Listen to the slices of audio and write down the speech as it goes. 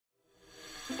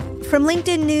From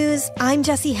LinkedIn News, I'm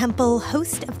Jessie Hempel,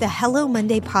 host of the Hello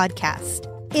Monday podcast.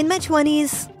 In my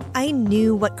 20s, I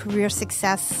knew what career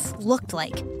success looked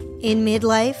like. In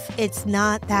midlife, it's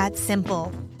not that simple.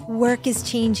 Work is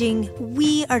changing,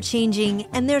 we are changing,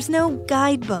 and there's no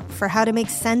guidebook for how to make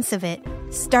sense of it.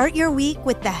 Start your week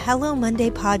with the Hello Monday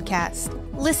podcast.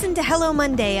 Listen to Hello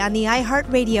Monday on the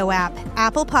iHeartRadio app,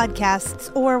 Apple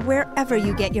Podcasts, or wherever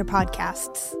you get your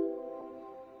podcasts.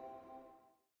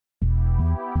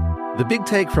 The Big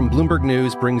Take from Bloomberg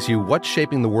News brings you what's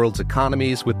shaping the world's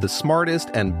economies with the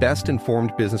smartest and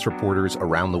best-informed business reporters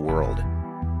around the world.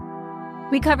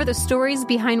 We cover the stories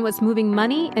behind what's moving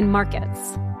money and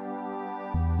markets,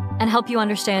 and help you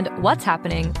understand what's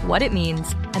happening, what it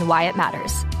means, and why it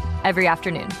matters every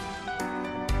afternoon.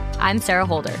 I'm Sarah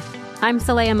Holder. I'm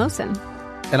Saleha Mohsin.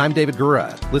 And I'm David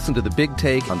Gura. Listen to The Big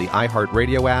Take on the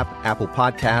iHeartRadio app, Apple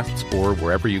Podcasts, or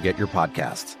wherever you get your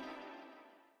podcasts.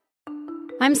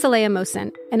 I'm Saleha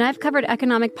Mohsin, and I've covered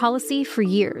economic policy for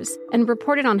years and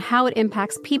reported on how it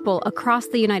impacts people across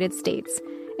the United States.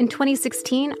 In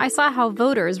 2016, I saw how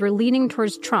voters were leaning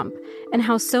towards Trump and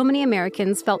how so many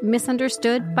Americans felt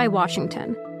misunderstood by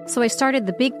Washington. So I started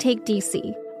The Big Take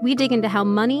DC. We dig into how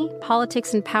money,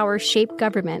 politics, and power shape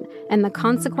government and the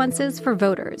consequences for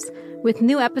voters. With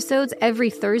new episodes every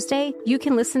Thursday, you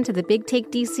can listen to The Big Take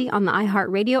DC on the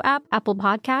iHeartRadio app, Apple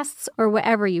Podcasts, or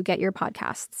wherever you get your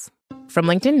podcasts. From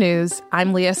LinkedIn News,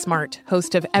 I'm Leah Smart,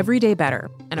 host of Everyday Better,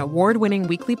 an award-winning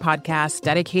weekly podcast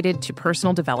dedicated to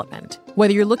personal development.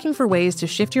 Whether you're looking for ways to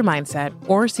shift your mindset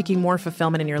or seeking more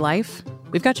fulfillment in your life,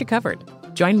 we've got you covered.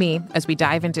 Join me as we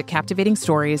dive into captivating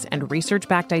stories and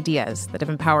research-backed ideas that have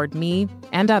empowered me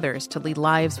and others to lead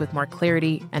lives with more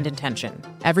clarity and intention.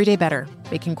 Everyday Better,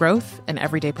 making growth an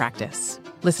everyday practice.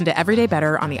 Listen to Everyday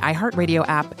Better on the iHeartRadio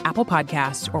app, Apple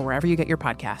Podcasts, or wherever you get your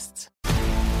podcasts.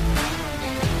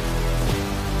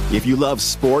 If you love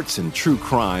sports and true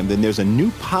crime, then there's a new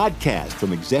podcast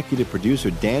from executive producer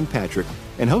Dan Patrick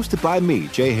and hosted by me,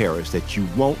 Jay Harris, that you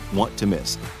won't want to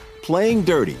miss. Playing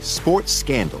Dirty: Sports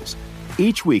Scandals.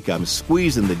 Each week, I'm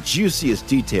squeezing the juiciest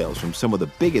details from some of the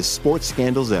biggest sports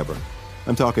scandals ever.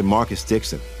 I'm talking Marcus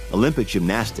Dixon, Olympic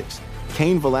gymnastics,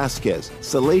 Cain Velasquez,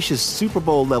 salacious Super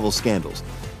Bowl-level scandals.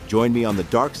 Join me on the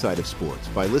dark side of sports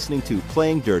by listening to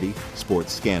Playing Dirty: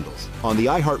 Sports Scandals on the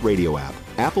iHeartRadio app,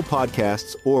 Apple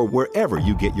Podcasts, or wherever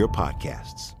you get your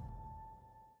podcasts.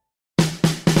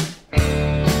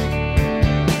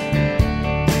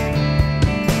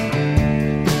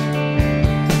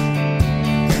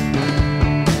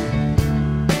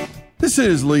 This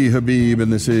is Lee Habib,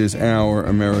 and this is Our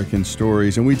American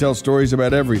Stories, and we tell stories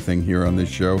about everything here on this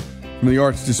show, from the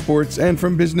arts to sports and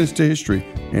from business to history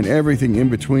and everything in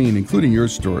between, including your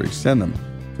stories. Send them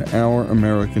to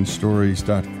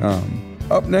ouramericanstories.com.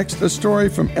 Up next, a story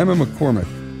from Emma McCormick.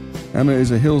 Emma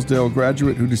is a Hillsdale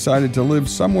graduate who decided to live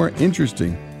somewhere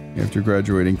interesting after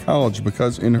graduating college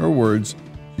because, in her words,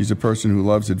 she's a person who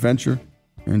loves adventure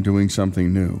and doing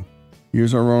something new.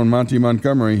 Here's our own Monty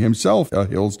Montgomery, himself a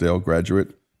Hillsdale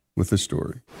graduate, with the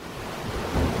story.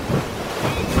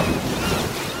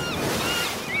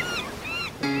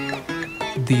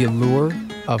 The allure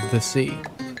of the sea.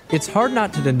 It's hard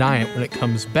not to deny it when it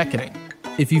comes beckoning.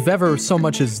 If you've ever so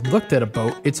much as looked at a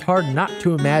boat, it's hard not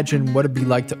to imagine what it'd be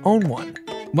like to own one.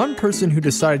 One person who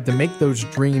decided to make those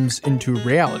dreams into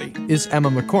reality is Emma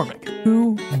McCormick,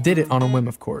 who did it on a whim,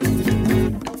 of course.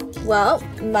 Well,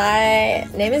 my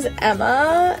name is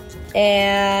Emma,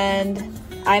 and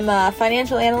I'm a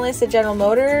financial analyst at General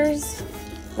Motors.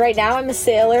 Right now, I'm a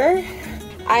sailor.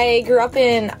 I grew up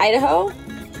in Idaho.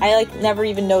 I never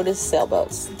even noticed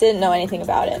sailboats. Didn't know anything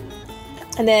about it.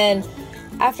 And then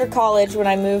after college, when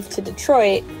I moved to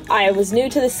Detroit, I was new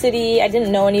to the city. I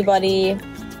didn't know anybody.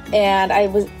 And I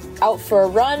was out for a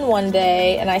run one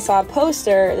day, and I saw a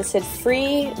poster that said,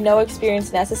 "Free, no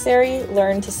experience necessary,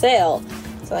 learn to sail."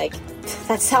 So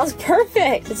that sounds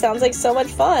perfect. It sounds like so much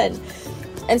fun.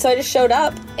 And so I just showed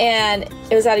up, and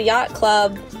it was at a yacht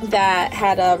club that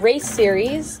had a race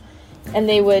series, and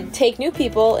they would take new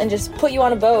people and just put you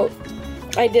on a boat.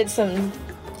 I did some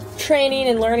training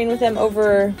and learning with them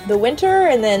over the winter,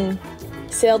 and then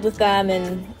sailed with them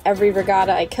in every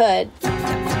regatta I could.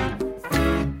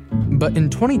 But in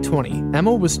 2020,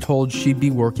 Emma was told she'd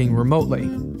be working remotely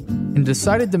and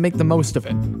decided to make the most of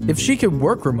it. If she could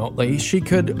work remotely, she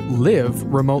could live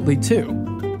remotely too.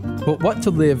 But what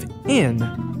to live in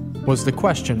was the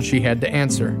question she had to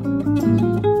answer.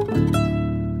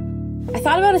 I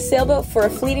thought about a sailboat for a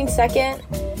fleeting second,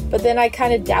 but then I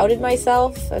kind of doubted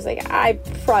myself. I was like, I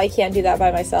probably can't do that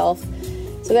by myself.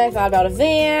 So then I thought about a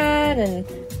van, and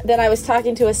then I was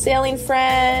talking to a sailing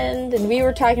friend, and we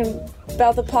were talking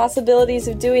about the possibilities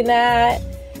of doing that,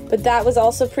 but that was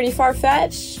also pretty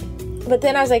far-fetched. But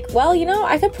then I was like, well,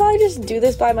 I could probably just do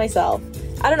this by myself.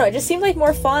 I don't know, it just seemed like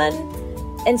more fun,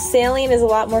 and sailing is a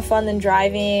lot more fun than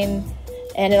driving,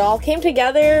 and it all came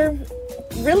together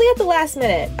really at the last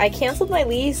minute. I canceled my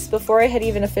lease before I had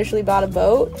even officially bought a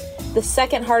boat. The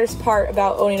second hardest part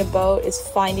about owning a boat is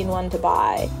finding one to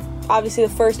buy. Obviously,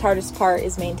 the first hardest part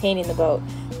is maintaining the boat.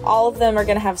 All of them are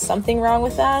going to have something wrong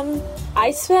with them.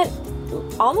 I spent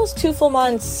almost 2 full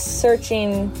months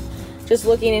searching, just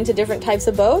looking into different types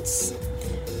of boats.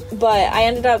 But I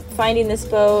ended up finding this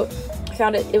boat. I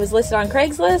found it was listed on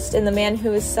Craigslist, and the man who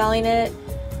was selling it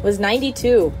was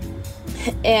 92.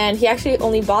 And he actually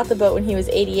only bought the boat when he was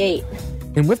 88.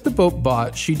 And with the boat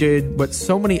bought, she did what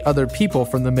so many other people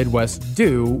from the Midwest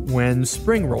do when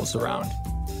spring rolls around.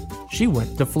 She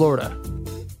went to Florida.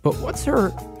 But what's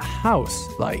her house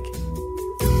like?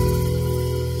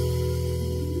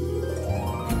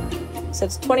 So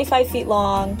it's 25 feet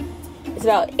long. It's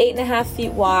about 8.5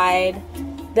 feet wide.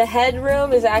 The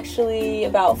headroom is actually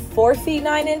about 4 feet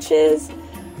 9 inches,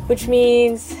 which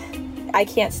means I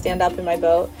can't stand up in my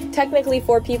boat. Technically,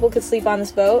 4 people could sleep on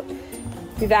this boat.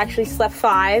 We've actually slept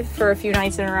 5 for a few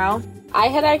nights in a row. I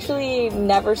had actually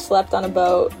never slept on a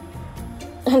boat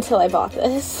until I bought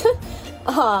this.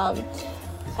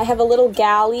 I have a little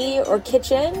galley or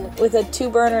kitchen with a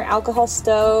 2-burner alcohol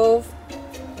stove.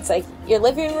 It's like your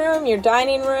living room, your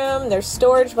dining room, there's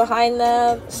storage behind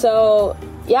them. So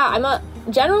yeah,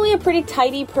 I'm generally a pretty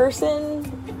tidy person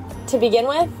to begin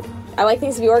with. I like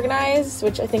things to be organized,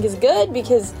 which I think is good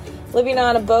because living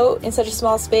on a boat in such a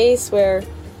small space where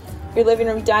your living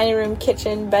room, dining room,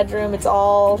 kitchen, bedroom, it's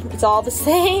all the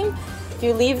same. If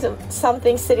you leave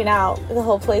something sitting out, the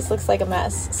whole place looks like a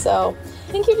mess. So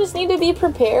I think you just need to be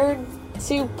prepared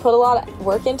to put a lot of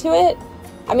work into it.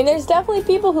 I mean, there's definitely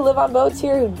people who live on boats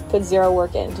here who put zero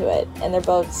work into it, and their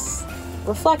boats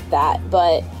reflect that.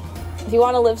 But if you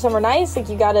want to live somewhere nice,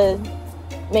 you got to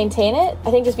maintain it.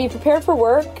 I think just be prepared for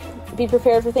work, be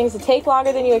prepared for things to take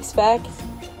longer than you expect,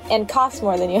 and cost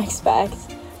more than you expect.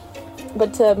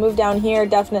 But to move down here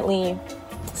definitely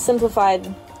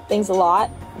simplified things a lot,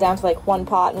 down to 1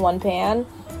 pot and 1 pan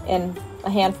and a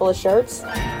handful of shirts.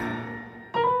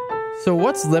 So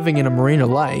what's living in a marina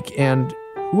like, and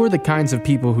who are the kinds of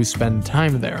people who spend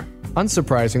time there?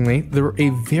 Unsurprisingly, there are a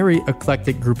very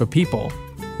eclectic group of people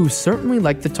who certainly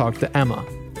like to talk to Emma.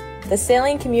 The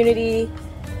sailing community,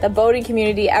 the boating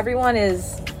community, everyone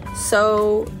is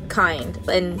so kind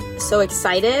and so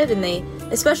excited, and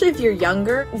especially if you're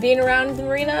younger, being around the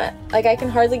marina, I can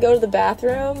hardly go to the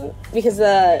bathroom because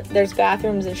there's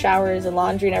bathrooms and showers and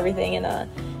laundry and everything in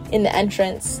the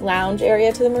entrance lounge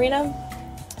area to the marina.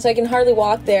 So I can hardly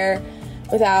walk there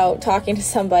without talking to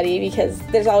somebody because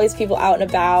there's always people out and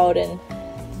about, and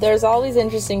there's always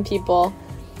interesting people.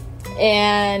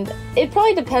 And it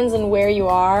probably depends on where you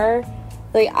are.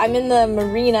 I'm in the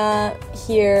marina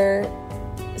here,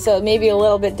 so maybe a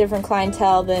little bit different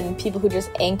clientele than people who just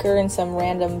anchor in some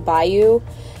random bayou.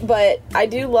 But I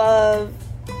do love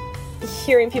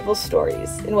hearing people's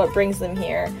stories and what brings them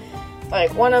here.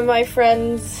 One of my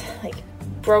friends,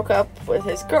 broke up with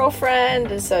his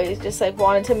girlfriend, and so he just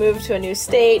wanted to move to a new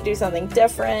state, do something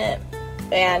different,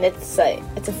 and it's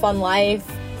a fun life.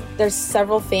 There's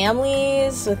several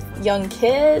families with young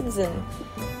kids, and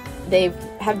they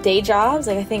have day jobs.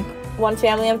 I think one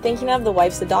family I'm thinking of, the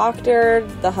wife's a doctor,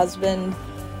 the husband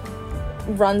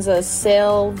runs a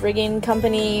sail rigging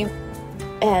company,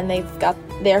 and they've got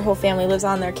their whole family lives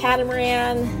on their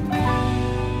catamaran.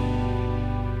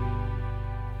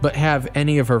 But have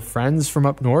any of her friends from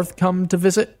up north come to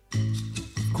visit?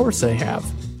 Of course they have.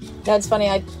 No, it's funny.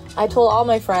 I told all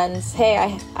my friends,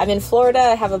 hey, I'm in Florida,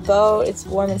 I have a boat, it's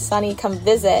warm and sunny, come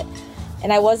visit.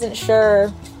 And I wasn't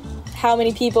sure how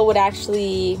many people would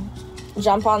actually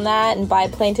jump on that and buy a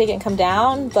plane ticket and come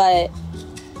down, but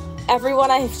everyone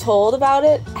I've told about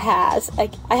it has.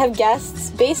 I have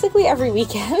guests basically every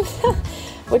weekend,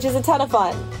 which is a ton of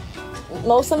fun.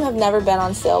 Most of them have never been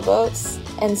on sailboats,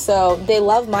 and so they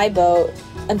love my boat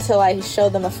until I show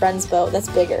them a friend's boat that's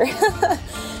bigger.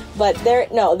 But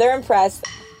they're impressed.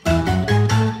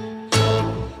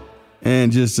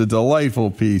 And just a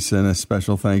delightful piece, and a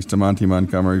special thanks to Monty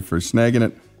Montgomery for snagging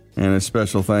it, and a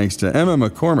special thanks to Emma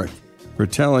McCormick for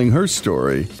telling her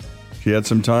story. She had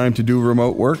some time to do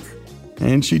remote work,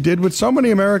 and she did what so many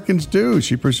Americans do.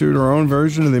 She pursued her own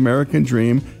version of the American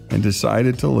dream and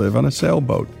decided to live on a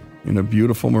sailboat in a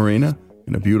beautiful marina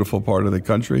in a beautiful part of the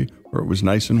country where it was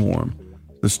nice and warm.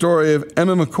 The story of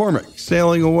Emma McCormick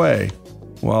sailing away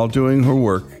while doing her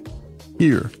work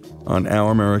here on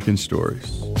Our American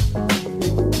Stories.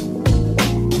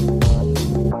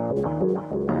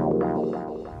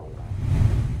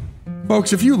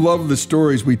 Folks, if you love the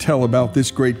stories we tell about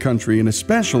this great country, and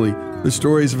especially the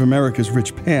stories of America's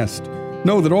rich past,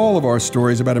 know that all of our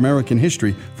stories about American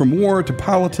history, from war to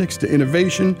politics to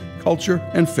innovation, culture,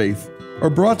 and faith, are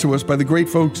brought to us by the great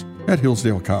folks at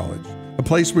Hillsdale College, a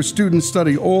place where students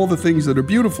study all the things that are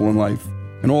beautiful in life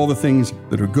and all the things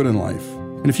that are good in life.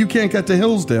 And if you can't get to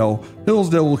Hillsdale,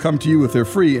 Hillsdale will come to you with their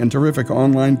free and terrific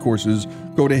online courses.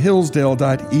 Go to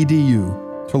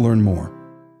hillsdale.edu to learn more.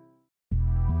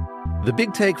 The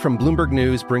Big Take from Bloomberg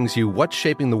News brings you what's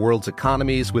shaping the world's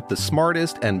economies with the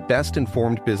smartest and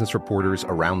best-informed business reporters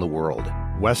around the world.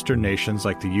 Western nations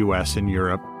like the U.S. and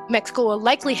Europe. Mexico will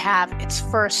likely have its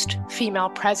first female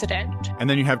president. And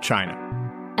then you have China.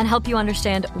 And help you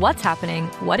understand what's happening,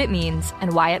 what it means,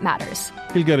 and why it matters.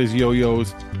 He'll get his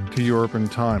yo-yos to Europe in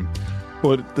time.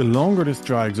 But the longer this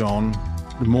drags on,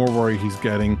 the more worry he's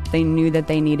getting. They knew that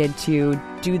they needed to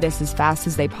do this as fast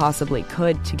as they possibly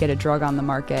could to get a drug on the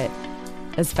market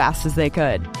as fast as they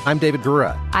could. I'm David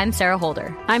Gura. I'm Sarah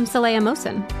Holder. I'm Saleha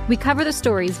Mohsin. We cover the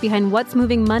stories behind what's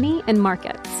moving money and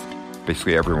markets.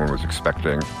 Basically, everyone was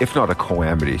expecting, if not a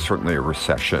calamity, certainly a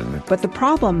recession. But the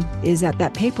problem is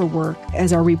that paperwork,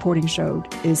 as our reporting showed,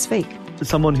 is fake. As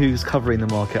someone who's covering the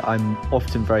market, I'm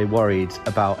often very worried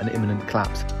about an imminent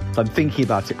collapse. So I'm thinking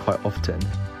about it quite often.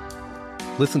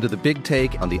 Listen to The Big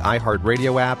Take on the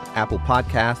iHeartRadio app, Apple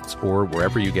Podcasts, or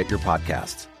wherever you get your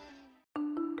podcasts.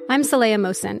 I'm Saleha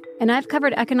Mohsin, and I've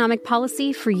covered economic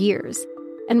policy for years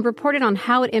and reported on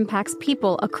how it impacts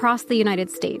people across the United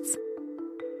States.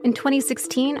 In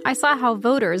 2016, I saw how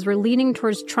voters were leaning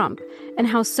towards Trump and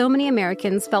how so many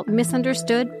Americans felt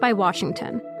misunderstood by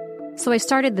Washington. So I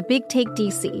started The Big Take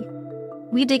DC.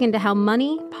 We dig into how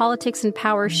money, politics, and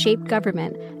power shape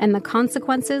government and the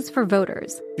consequences for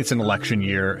voters. It's an election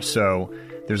year, so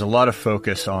there's a lot of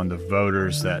focus on the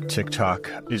voters that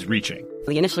TikTok is reaching.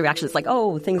 The initial reaction is like,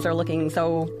 oh, things are looking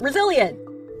so resilient.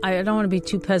 I don't want to be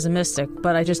too pessimistic,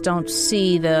 but I just don't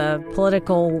see the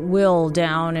political will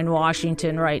down in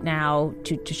Washington right now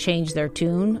to change their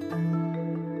tune.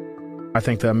 I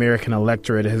think the American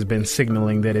electorate has been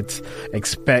signaling that it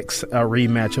expects a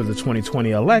rematch of the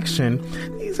 2020 election.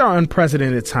 These are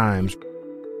unprecedented times.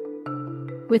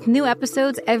 With new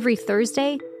episodes every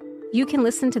Thursday, you can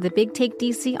listen to The Big Take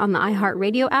DC on the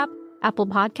iHeartRadio app, Apple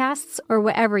Podcasts, or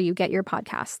wherever you get your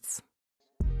podcasts.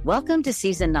 Welcome to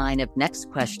Season 9 of Next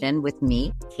Question with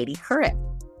me, Katie Couric.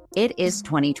 It is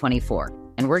 2024,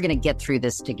 and we're going to get through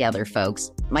this together,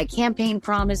 folks. My campaign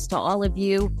promise to all of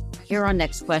you here on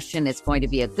Next Question is going to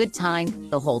be a good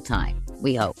time the whole time,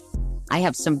 we hope. I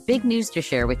have some big news to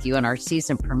share with you in our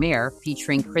season premiere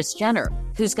featuring Kris Jenner,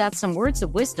 who's got some words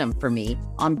of wisdom for me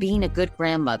on being a good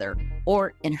grandmother,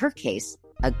 or in her case,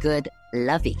 a good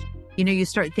lovey. You know, you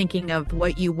start thinking of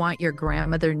what you want your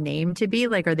grandmother name to be.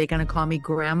 Like, are they going to call me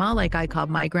grandma like I called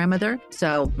my grandmother?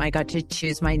 So I got to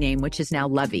choose my name, which is now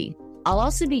Lovey. I'll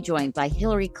also be joined by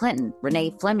Hillary Clinton,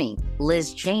 Renee Fleming,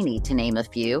 Liz Cheney, to name a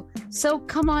few. So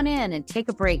come on in and take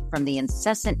a break from the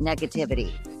incessant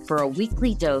negativity for a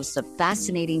weekly dose of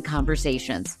fascinating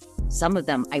conversations. Some of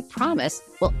them, I promise,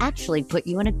 will actually put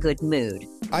you in a good mood.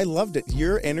 I loved it.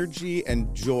 Your energy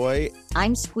and joy.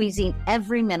 I'm squeezing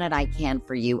every minute I can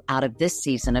for you out of this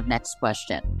season of Next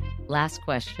Question. Last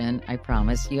question, I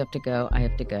promise. You have to go, I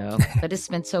have to go. But it's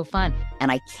been so fun, and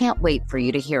I can't wait for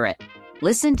you to hear it.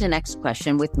 Listen to Next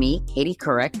Question with me, Katie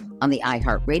Couric, on the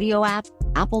iHeartRadio app,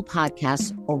 Apple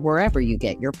Podcasts, or wherever you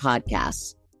get your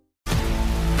podcasts.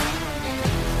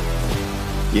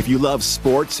 If you love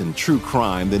sports and true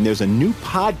crime, then there's a new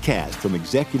podcast from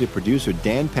executive producer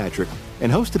Dan Patrick and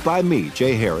hosted by me,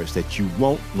 Jay Harris, that you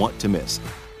won't want to miss.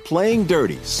 Playing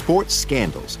Dirty: Sports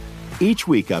Scandals. Each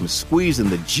week, I'm squeezing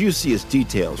the juiciest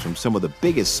details from some of the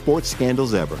biggest sports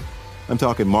scandals ever. I'm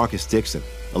talking Marcus Dixon,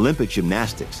 Olympic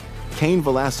gymnastics, Cain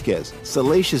Velasquez,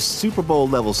 salacious Super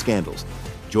Bowl-level scandals.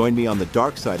 Join me on the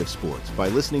dark side of sports by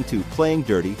listening to Playing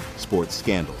Dirty: Sports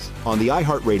Scandals on the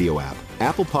iHeartRadio app,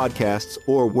 Apple Podcasts,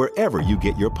 or wherever you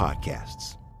get your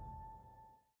podcasts.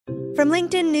 From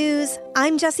LinkedIn News,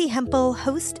 I'm Jessie Hempel,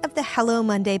 host of the Hello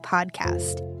Monday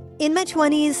podcast. In my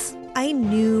 20s, I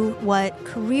knew what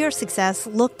career success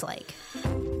looked like.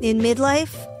 In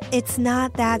midlife, it's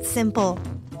not that simple.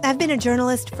 I've been a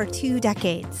journalist for 2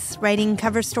 decades, writing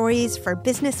cover stories for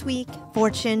Business Week,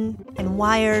 Fortune, and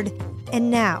Wired. And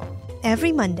now,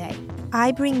 every Monday,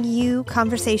 I bring you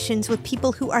conversations with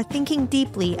people who are thinking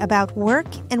deeply about work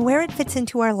and where it fits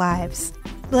into our lives.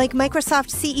 Like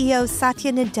Microsoft CEO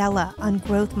Satya Nadella on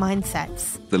growth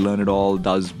mindsets. The learn-it-all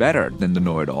does better than the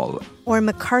know-it-all. Or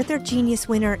MacArthur Genius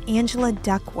winner Angela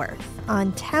Duckworth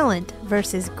on talent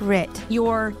versus grit.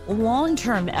 Your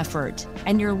long-term effort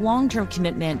and your long-term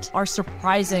commitment are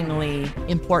surprisingly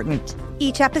important.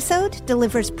 Each episode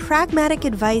delivers pragmatic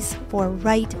advice for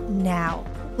right now.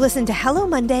 Listen to Hello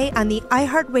Monday on the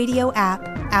iHeartRadio app,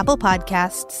 Apple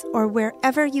Podcasts, or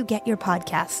wherever you get your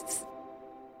podcasts.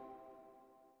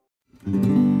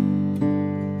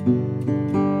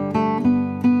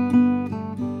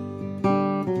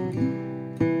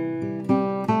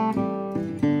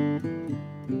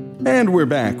 And we're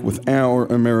back with Our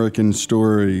American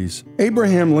Stories.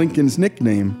 Abraham Lincoln's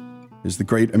nickname is the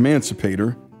Great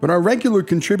Emancipator, but our regular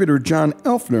contributor, John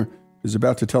Elfner, is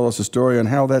about to tell us a story on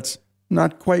how that's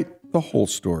not quite the whole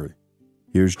story.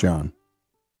 Here's John.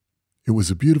 It was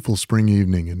a beautiful spring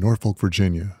evening in Norfolk,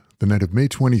 Virginia, the night of May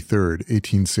 23,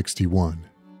 1861.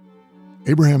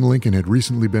 Abraham Lincoln had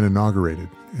recently been inaugurated,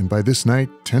 and by this night,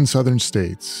 10 southern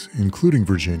states, including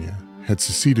Virginia, had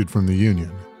seceded from the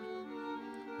Union.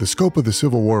 The scope of the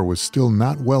Civil War was still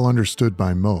not well understood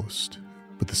by most,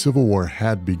 but the Civil War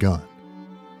had begun.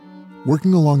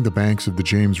 Working along the banks of the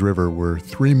James River were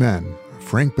three men,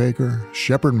 Frank Baker,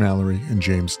 Shepard Mallory, and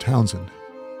James Townsend.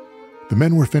 The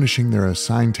men were finishing their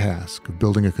assigned task of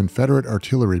building a Confederate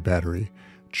artillery battery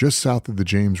just south of the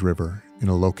James River in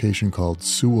a location called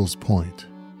Sewell's Point.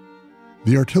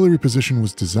 The artillery position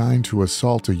was designed to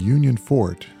assault a Union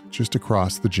fort just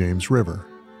across the James River.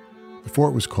 The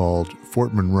fort was called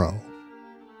Fort Monroe.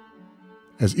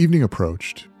 As evening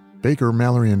approached, Baker,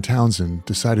 Mallory, and Townsend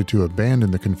decided to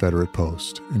abandon the Confederate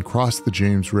post and cross the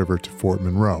James River to Fort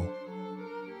Monroe.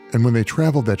 And when they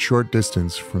traveled that short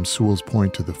distance from Sewell's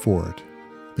Point to the fort,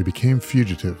 they became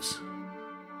fugitives.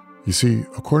 You see,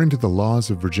 according to the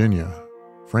laws of Virginia,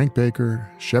 Frank Baker,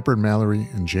 Shepard Mallory,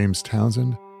 and James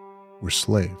Townsend were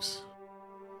slaves.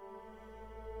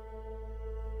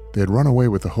 They had run away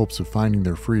with the hopes of finding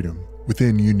their freedom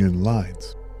within Union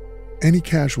lines. Any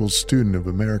casual student of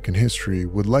American history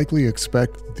would likely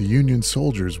expect that the Union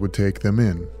soldiers would take them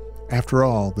in. After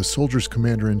all, the soldiers'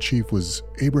 commander-in-chief was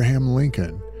Abraham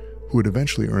Lincoln, who would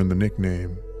eventually earn the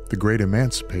nickname the Great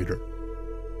Emancipator.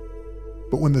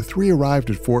 But when the three arrived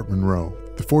at Fort Monroe,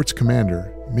 the fort's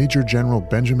commander, Major General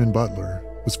Benjamin Butler,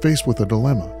 was faced with a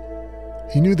dilemma.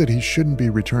 He knew that he shouldn't be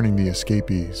returning the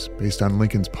escapees based on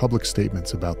Lincoln's public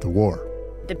statements about the war.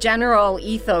 The general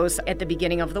ethos at the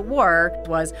beginning of the war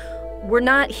was, we're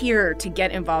not here to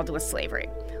get involved with slavery.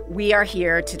 We are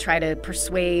here to try to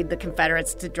persuade the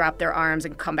Confederates to drop their arms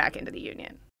and come back into the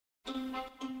Union.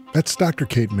 That's Dr.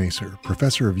 Kate Macer,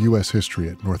 professor of U.S. history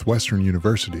at Northwestern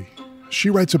University. She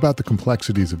writes about the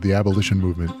complexities of the abolition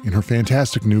movement in her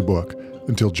fantastic new book,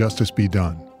 Until Justice Be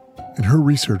Done. And her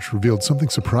research revealed something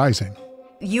surprising.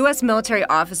 U.S. military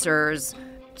officers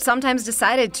sometimes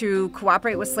decided to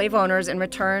cooperate with slave owners and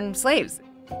return slaves.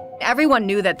 Everyone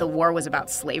knew that the war was about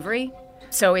slavery,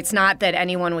 so it's not that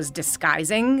anyone was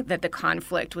disguising that the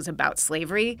conflict was about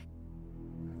slavery.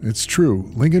 It's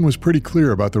true, Lincoln was pretty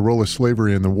clear about the role of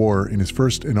slavery in the war in his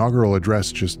first inaugural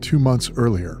address just 2 months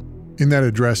earlier. In that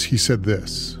address, he said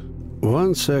this: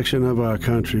 "One section of our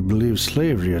country believes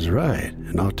slavery is right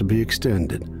and ought to be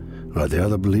extended, while the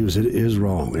other believes it is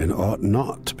wrong and ought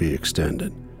not to be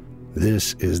extended.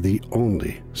 This is the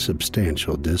only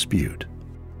substantial dispute."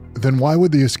 Then why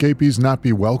would the escapees not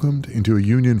be welcomed into a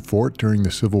Union fort during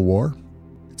the Civil War?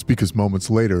 It's because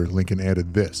moments later, Lincoln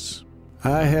added this: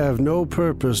 "I have no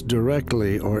purpose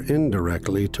directly or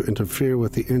indirectly to interfere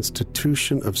with the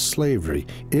institution of slavery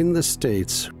in the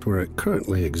states where it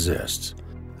currently exists.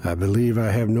 I believe I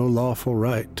have no lawful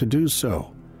right to do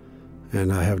so,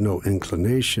 and I have no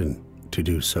inclination to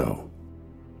do so."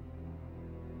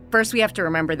 First, we have to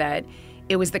remember that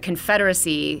it was the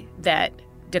Confederacy that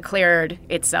declared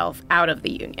itself out of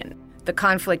the Union. The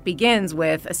conflict begins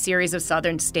with a series of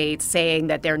southern states saying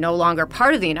that they're no longer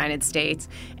part of the United States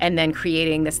and then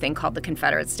creating this thing called the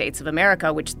Confederate States of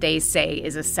America, which they say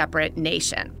is a separate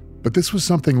nation. But this was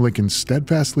something Lincoln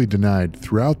steadfastly denied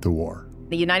throughout the war.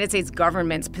 The United States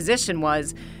government's position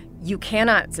was, you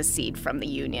cannot secede from the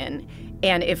Union,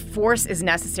 and if force is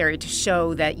necessary to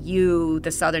show that you,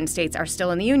 the southern states, are still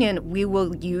in the Union, we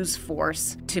will use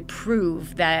force to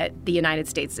prove that the United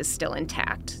States is still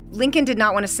intact. Lincoln did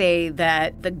not want to say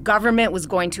that the government was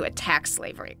going to attack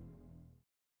slavery.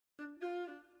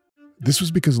 This was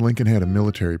because Lincoln had a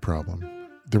military problem.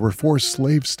 There were 4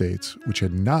 slave states which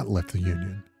had not left the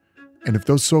Union. And if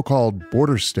those so-called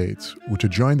border states were to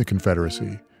join the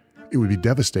Confederacy, it would be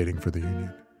devastating for the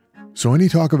Union. So any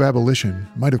talk of abolition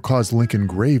might have caused Lincoln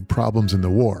grave problems in the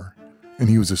war, and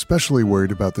he was especially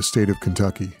worried about the state of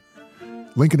Kentucky.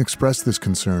 Lincoln expressed this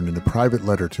concern in a private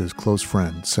letter to his close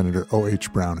friend, Senator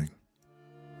O.H. Browning.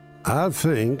 I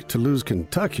think to lose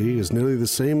Kentucky is nearly the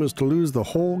same as to lose the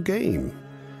whole game.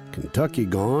 Kentucky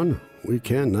gone, we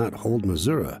cannot hold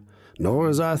Missouri, nor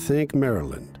as I think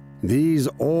Maryland. These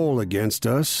all against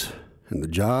us, and the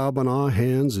job on our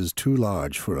hands is too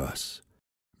large for us.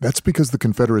 That's because the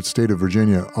Confederate state of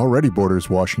Virginia already borders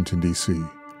Washington, D.C.,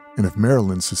 and if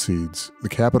Maryland secedes, the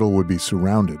capital would be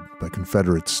surrounded by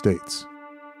Confederate states.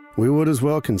 We would as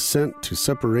well consent to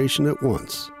separation at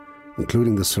once,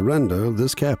 including the surrender of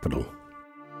this capital.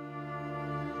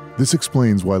 This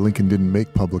explains why Lincoln didn't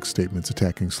make public statements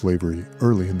attacking slavery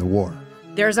early in the war.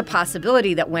 There's a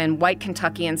possibility that when white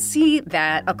Kentuckians see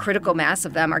that, a critical mass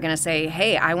of them are going to say,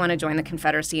 hey, I want to join the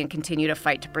Confederacy and continue to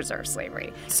fight to preserve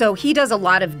slavery. So he does a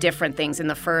lot of different things in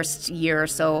the first year or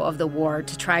so of the war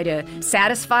to try to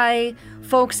satisfy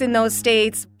folks in those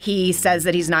states. He says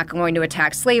that he's not going to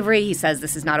attack slavery. He says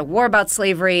this is not a war about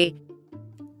slavery.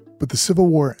 But the Civil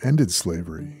War ended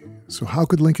slavery. So how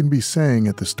could Lincoln be saying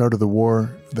at the start of the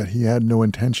war that he had no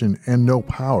intention and no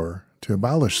power to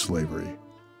abolish slavery?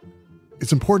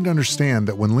 It's important to understand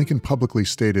that when Lincoln publicly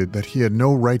stated that he had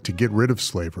no right to get rid of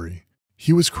slavery,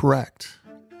 he was correct.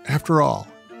 After all,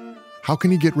 how can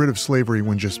he get rid of slavery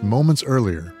when just moments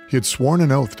earlier he had sworn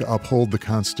an oath to uphold the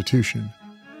Constitution?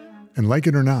 And like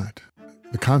it or not,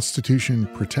 the Constitution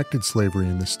protected slavery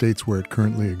in the states where it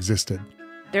currently existed.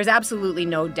 There's absolutely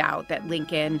no doubt that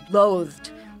Lincoln loathed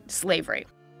slavery.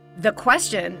 The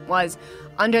question was,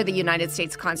 under the United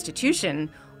States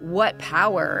Constitution, what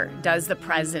power does the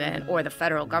president or the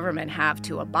federal government have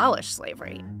to abolish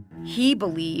slavery? He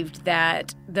believed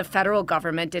that the federal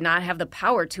government did not have the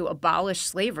power to abolish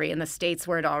slavery in the states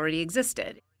where it already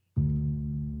existed.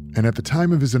 And at the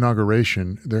time of his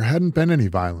inauguration, there hadn't been any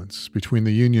violence between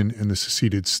the Union and the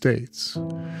seceded states.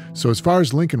 So as far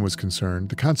as Lincoln was concerned,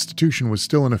 the Constitution was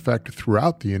still in effect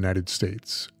throughout the United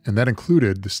States, and that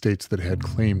included the states that had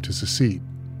claimed to secede.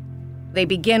 They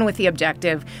begin with the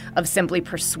objective of simply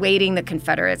persuading the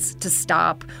Confederates to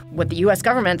stop what the U.S.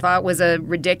 government thought was a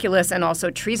ridiculous and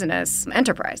also treasonous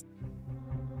enterprise.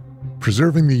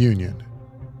 Preserving the Union.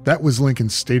 That was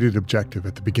Lincoln's stated objective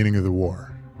at the beginning of the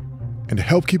war. And to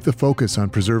help keep the focus on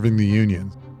preserving the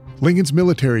Union, Lincoln's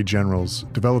military generals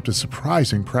developed a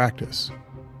surprising practice.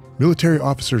 Military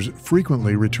officers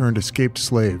frequently returned escaped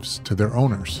slaves to their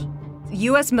owners.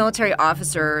 U.S. military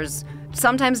officers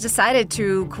sometimes decided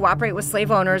to cooperate with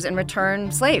slave owners and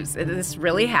return slaves. This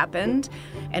really happened.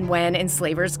 And when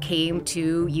enslavers came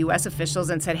to U.S. officials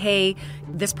and said, hey,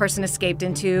 this person escaped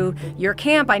into your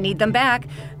camp, I need them back,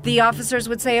 the officers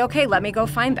would say, okay, let me go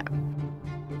find them.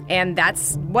 And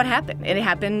that's what happened. It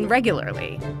happened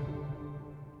regularly.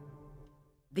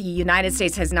 The United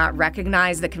States has not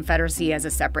recognized the Confederacy as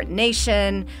a separate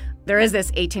nation. There is this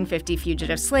 1850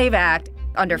 Fugitive Slave Act.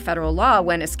 Under federal law,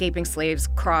 when escaping slaves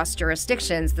cross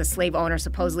jurisdictions, the slave owner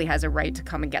supposedly has a right to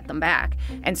come and get them back.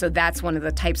 And so that's one of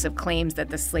the types of claims that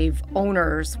the slave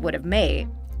owners would have made.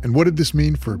 And what did this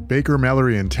mean for Baker,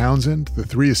 Mallory, and Townsend, the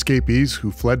three escapees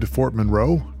who fled to Fort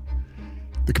Monroe?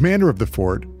 The commander of the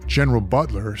fort, General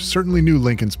Butler, certainly knew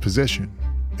Lincoln's position.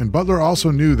 And Butler also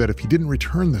knew that if he didn't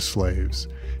return the slaves,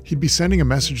 he'd be sending a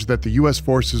message that the U.S.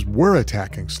 forces were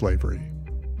attacking slavery.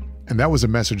 And that was a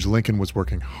message Lincoln was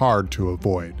working hard to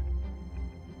avoid.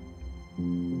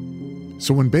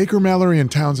 So when Baker, Mallory,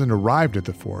 and Townsend arrived at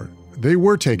the fort, they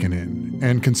were taken in,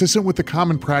 and consistent with the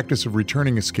common practice of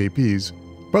returning escapees,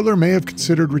 Butler may have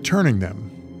considered returning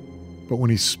them. But when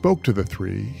he spoke to the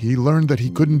three, he learned that he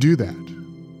couldn't do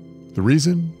that. The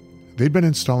reason? They'd been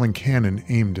installing cannon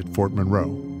aimed at Fort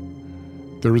Monroe.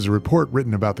 There was a report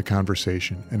written about the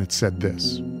conversation, and it said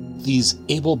this: These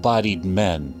able-bodied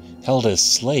men, held as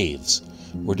slaves,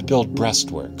 were to build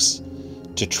breastworks,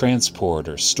 to transport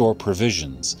or store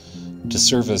provisions, to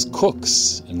serve as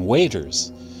cooks and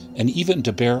waiters, and even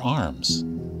to bear arms.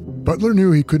 Butler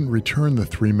knew he couldn't return the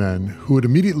three men, who would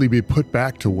immediately be put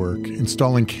back to work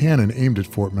installing cannon aimed at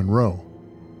Fort Monroe.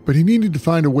 But he needed to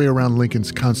find a way around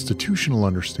Lincoln's constitutional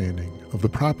understanding of the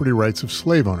property rights of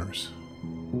slave owners.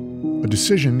 A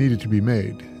decision needed to be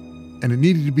made, and it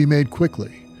needed to be made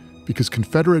quickly, because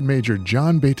Confederate Major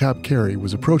John Baytop Carey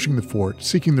was approaching the fort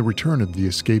seeking the return of the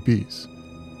escapees.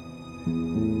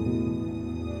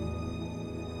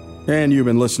 And you've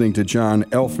been listening to John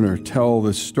Elfner tell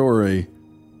the story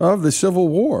of the Civil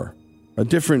War, a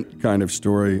different kind of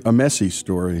story, a messy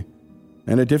story,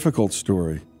 and a difficult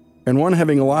story, and one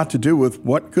having a lot to do with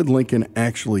what could Lincoln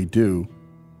actually do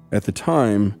at the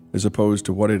time as opposed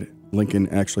to what did Lincoln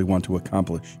actually want to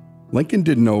accomplish. Lincoln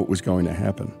didn't know what was going to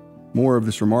happen. More of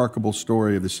this remarkable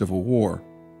story of the Civil War,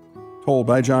 told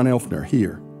by John Elfner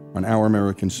here on Our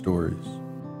American Stories.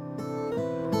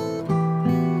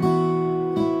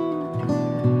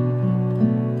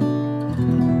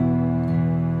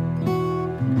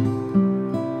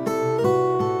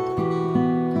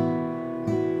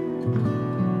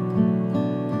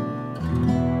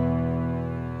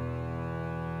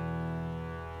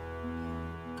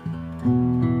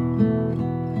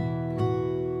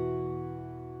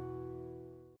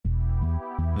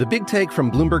 The Big Take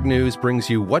from Bloomberg News brings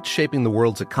you what's shaping the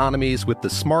world's economies with the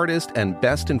smartest and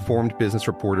best-informed business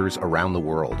reporters around the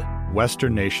world.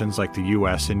 Western nations like the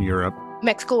U.S. and Europe.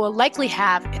 Mexico will likely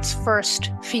have its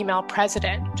first female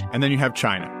president. And then you have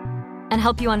China. And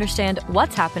help you understand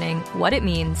what's happening, what it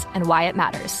means, and why it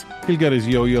matters. He'll get his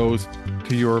yo-yos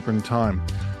to Europe in time.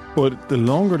 But the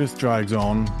longer this drags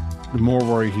on, the more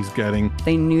worry he's getting.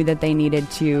 They knew that they needed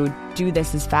to do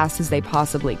this as fast as they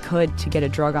possibly could to get a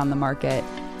drug on the market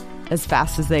as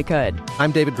fast as they could.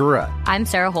 I'm David Gura. I'm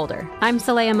Sarah Holder. I'm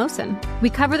Saleha Mohsin. We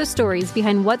cover the stories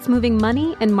behind what's moving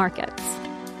money and markets.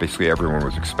 Basically, everyone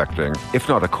was expecting, if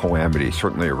not a calamity,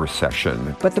 certainly a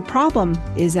recession. But the problem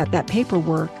is that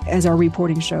paperwork, as our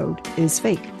reporting showed, is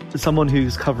fake. As someone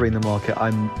who's covering the market,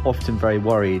 I'm often very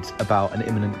worried about an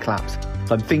imminent collapse.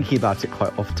 So I'm thinking about it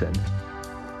quite often.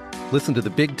 Listen to The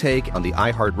Big Take on the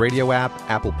iHeartRadio app,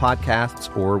 Apple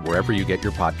Podcasts, or wherever you get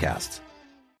your podcasts.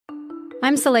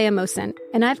 I'm Saleha Mohsin,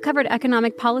 and I've covered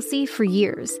economic policy for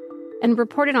years and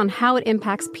reported on how it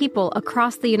impacts people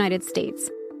across the United States.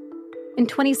 In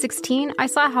 2016, I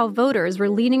saw how voters were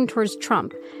leaning towards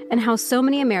Trump and how so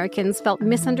many Americans felt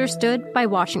misunderstood by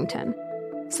Washington.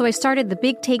 So I started The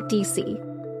Big Take DC.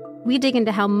 We dig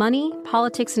into how money,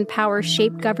 politics, and power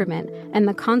shape government and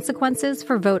the consequences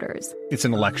for voters. It's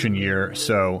an election year,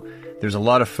 so there's a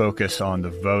lot of focus on the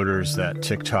voters that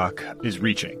TikTok is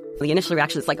reaching. The initial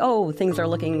reaction is like, oh, things are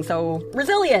looking so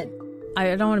resilient.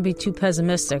 I don't want to be too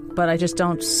pessimistic, but I just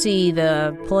don't see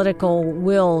the political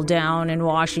will down in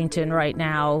Washington right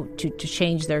now to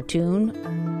change their tune.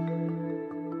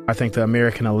 I think the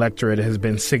American electorate has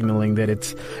been signaling that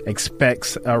it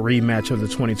expects a rematch of the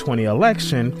 2020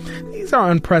 election. These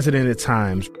are unprecedented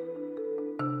times.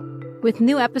 With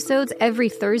new episodes every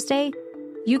Thursday,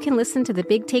 you can listen to The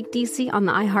Big Take DC on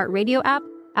the iHeartRadio app,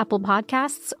 Apple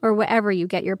Podcasts, or wherever you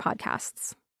get your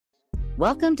podcasts.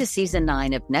 Welcome to Season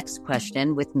 9 of Next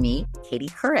Question with me, Katie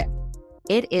Couric.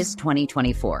 It is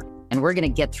 2024, and we're going to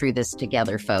get through this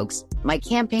together, folks. My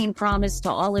campaign promise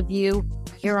to all of you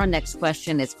here on Next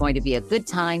Question is going to be a good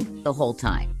time the whole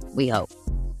time, we hope.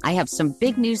 I have some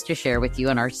big news to share with you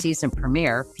on our season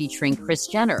premiere featuring Kris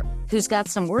Jenner, who's got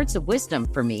some words of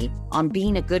wisdom for me on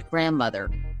being a good grandmother,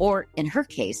 or in her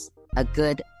case, a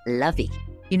good lovey.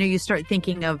 You know, you start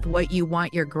thinking of what you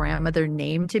want your grandmother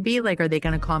name to be. Like, are they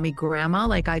going to call me grandma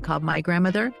like I called my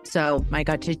grandmother? So I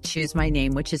got to choose my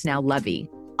name, which is now Lovey.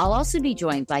 I'll also be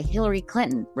joined by Hillary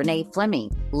Clinton, Renee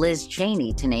Fleming, Liz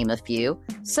Cheney, to name a few.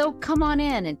 So come on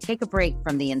in and take a break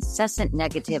from the incessant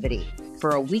negativity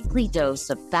for a weekly dose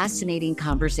of fascinating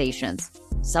conversations.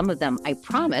 Some of them, I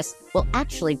promise, will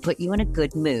actually put you in a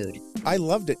good mood. I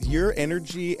loved it. Your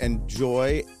energy and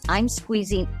joy. I'm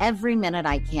squeezing every minute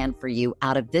I can for you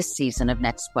out of this season of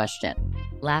Next Question.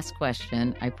 Last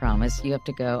question, I promise. You have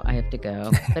to go, I have to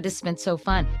go. But it's been so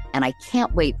fun, and I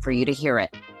can't wait for you to hear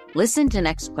it. Listen to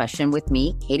Next Question with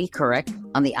me, Katie Couric,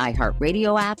 on the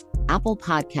iHeartRadio app, Apple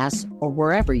Podcasts, or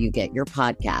wherever you get your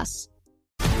podcasts.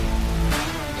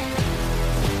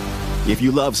 If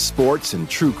you love sports and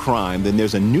true crime, then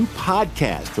there's a new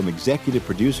podcast from executive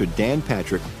producer Dan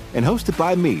Patrick and hosted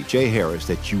by me, Jay Harris,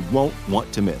 that you won't want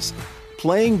to miss.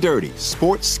 Playing Dirty: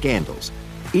 Sports Scandals.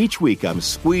 Each week, I'm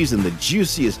squeezing the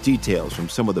juiciest details from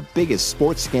some of the biggest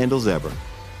sports scandals ever.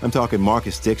 I'm talking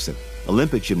Marcus Dixon,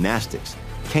 Olympic gymnastics,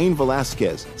 Cain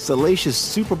Velasquez, salacious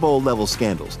Super Bowl-level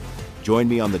scandals. Join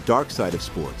me on the dark side of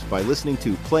sports by listening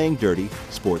to Playing Dirty: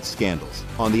 Sports Scandals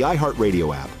on the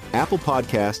iHeartRadio app, Apple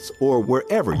Podcasts, or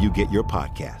wherever you get your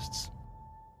podcasts.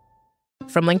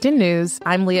 From LinkedIn News,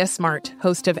 I'm Leah Smart,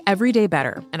 host of Everyday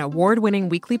Better, an award-winning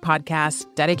weekly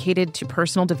podcast dedicated to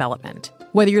personal development.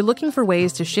 Whether you're looking for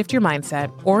ways to shift your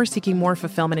mindset or seeking more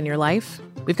fulfillment in your life,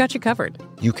 we've got you covered.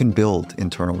 You can build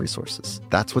internal resources.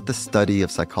 That's what the study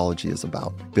of psychology is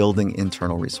about, building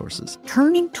internal resources.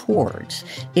 Turning towards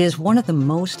is one of the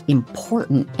most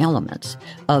important elements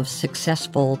of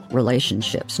successful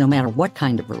relationships, no matter what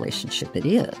kind of relationship it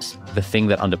is. The thing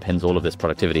that underpins all of this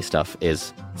productivity stuff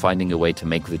is finding a way to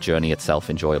make the journey itself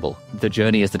enjoyable. The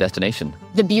journey is the destination.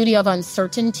 The beauty of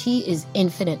uncertainty is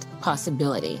infinite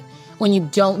possibility. When you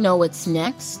don't know what's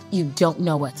next, you don't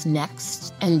know what's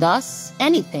next. And thus,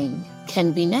 anything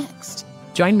can be next.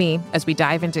 Join me as we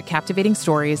dive into captivating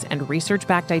stories and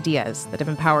research-backed ideas that have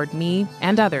empowered me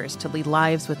and others to lead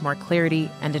lives with more clarity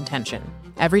and intention.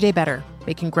 Everyday Better,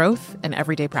 making growth an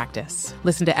everyday practice.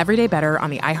 Listen to Everyday Better on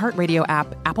the iHeartRadio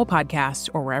app, Apple Podcasts,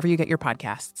 or wherever you get your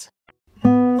podcasts.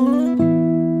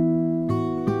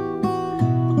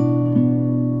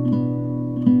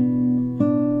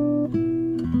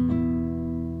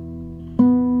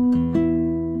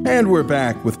 And we're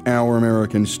back with Our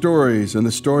American Stories and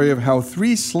the story of how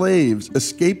 3 slaves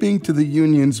escaping to the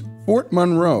Union's Fort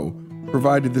Monroe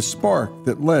provided the spark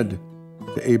that led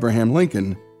to Abraham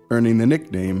Lincoln earning the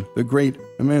nickname the Great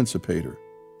Emancipator.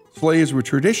 Slaves were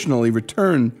traditionally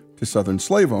returned to Southern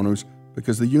slave owners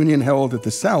because the Union held that the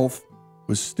South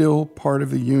was still part of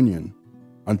the Union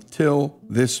until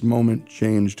this moment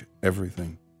changed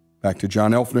everything. Back to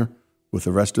John Elfner with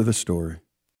the rest of the story.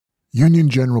 Union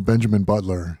General Benjamin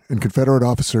Butler and Confederate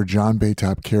officer John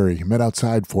Baytop Carey met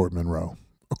outside Fort Monroe.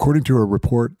 According to a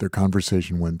report, their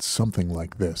conversation went something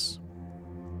like this.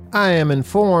 I am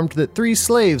informed that 3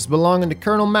 slaves belonging to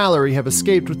Colonel Mallory have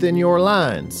escaped within your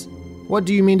lines. What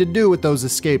do you mean to do with those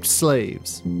escaped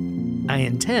slaves? I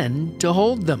intend to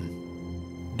hold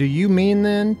them. Do you mean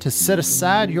then to set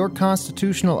aside your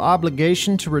constitutional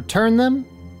obligation to return them?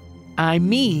 I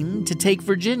mean to take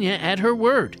Virginia at her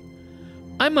word.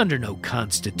 I'm under no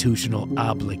constitutional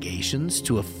obligations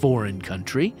to a foreign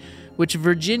country, which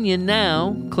Virginia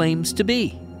now claims to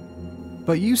be.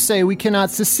 But you say we cannot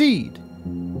secede,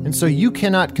 and so you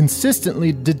cannot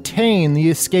consistently detain the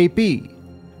escapee.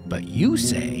 But you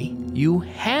say you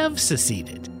have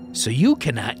seceded, so you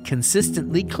cannot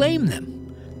consistently claim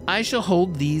them. I shall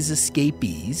hold these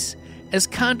escapees as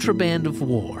contraband of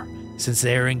war, since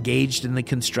they are engaged in the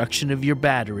construction of your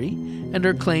battery and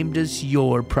are claimed as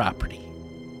your property.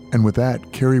 And with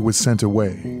that, Carey was sent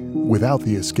away, without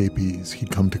the escapees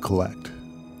he'd come to collect.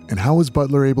 And how was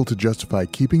Butler able to justify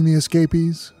keeping the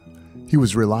escapees? He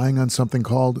was relying on something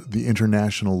called the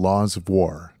International Laws of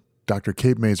War. Dr.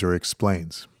 Kate Mazur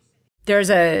explains. There's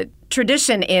a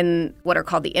tradition in what are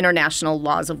called the International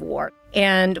Laws of War.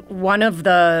 And one of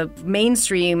the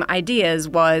mainstream ideas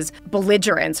was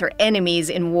belligerents or enemies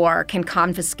in war can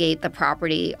confiscate the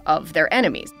property of their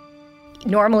enemies.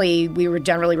 Normally, we would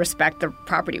generally respect the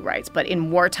property rights, but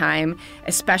in wartime,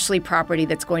 especially property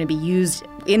that's going to be used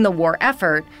in the war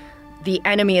effort, the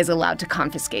enemy is allowed to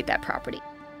confiscate that property.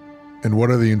 And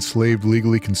what are the enslaved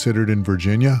legally considered in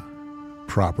Virginia?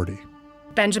 Property.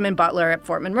 Benjamin Butler at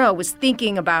Fort Monroe was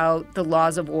thinking about the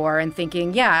laws of war and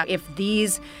thinking, yeah, if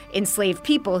these enslaved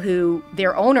people who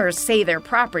their owners say they're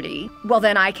property, well,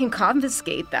 then I can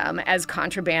confiscate them as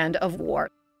contraband of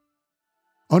war.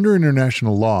 Under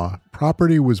international law,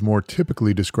 property was more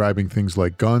typically describing things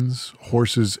like guns,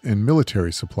 horses, and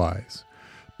military supplies.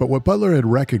 But what Butler had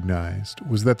recognized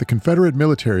was that the Confederate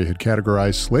military had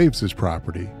categorized slaves as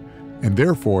property, and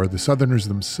therefore the Southerners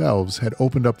themselves had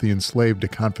opened up the enslaved to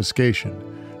confiscation,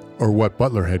 or what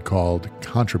Butler had called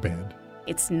contraband.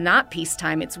 It's not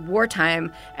peacetime, it's wartime,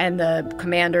 and the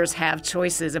commanders have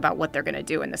choices about what they're going to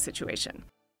do in this situation.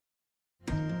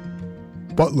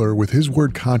 Butler, with his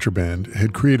word contraband,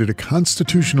 had created a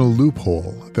constitutional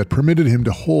loophole that permitted him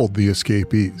to hold the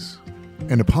escapees.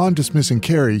 And upon dismissing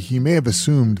Carey, he may have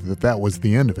assumed that that was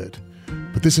the end of it.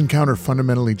 But this encounter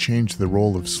fundamentally changed the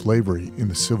role of slavery in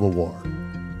the Civil War.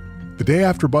 The day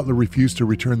after Butler refused to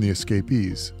return the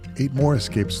escapees, 8 more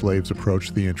escaped slaves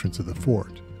approached the entrance of the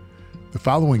fort. The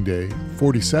following day,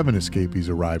 47 escapees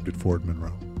arrived at Fort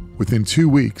Monroe. Within 2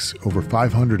 weeks, over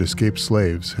 500 escaped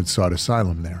slaves had sought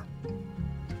asylum there.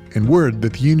 And word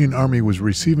that the Union Army was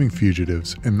receiving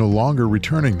fugitives and no longer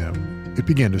returning them, it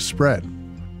began to spread.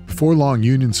 Before long,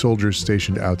 Union soldiers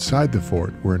stationed outside the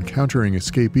fort were encountering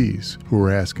escapees who were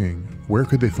asking, where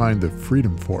could they find the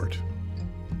Freedom Fort?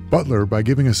 Butler, by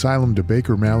giving asylum to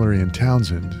Baker, Mallory, and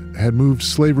Townsend, had moved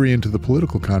slavery into the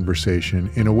political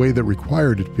conversation in a way that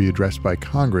required it to be addressed by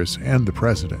Congress and the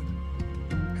President.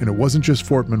 And it wasn't just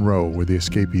Fort Monroe where the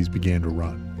escapees began to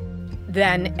run.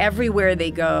 Then everywhere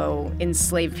they go,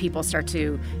 enslaved people start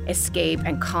to escape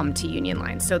and come to Union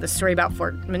lines. So the story about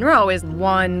Fort Monroe is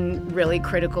one really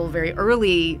critical, very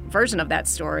early version of that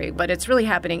story, but it's really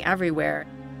happening everywhere.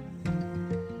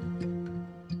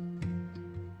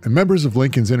 And members of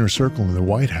Lincoln's inner circle in the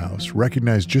White House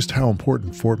recognized just how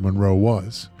important Fort Monroe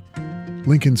was.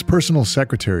 Lincoln's personal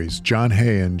secretaries, John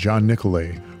Hay and John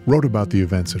Nicolay, wrote about the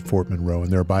events at Fort Monroe in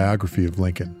their biography of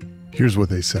Lincoln. Here's what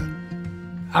they said.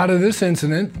 Out of this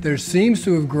incident, there seems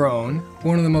to have grown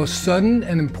one of the most sudden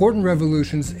and important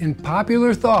revolutions in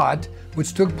popular thought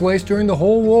which took place during the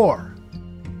whole war.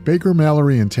 Baker,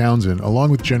 Mallory, and Townsend, along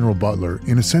with General Butler,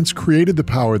 in a sense created the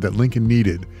power that Lincoln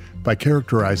needed by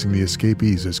characterizing the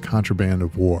escapees as contraband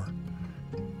of war.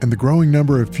 And the growing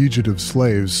number of fugitive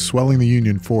slaves swelling the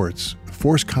Union forts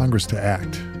forced Congress to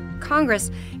act. Congress,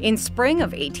 in spring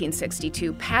of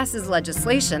 1862, passes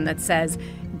legislation that says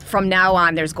from now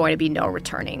on there's going to be no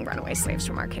returning runaway slaves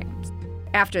from our camps.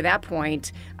 After that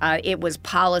point, it was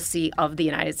policy of the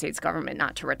United States government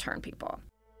not to return people.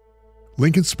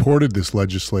 Lincoln supported this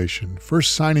legislation,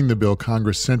 first signing the bill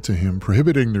Congress sent to him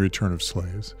prohibiting the return of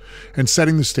slaves, and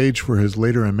setting the stage for his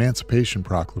later Emancipation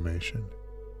Proclamation.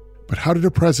 But how did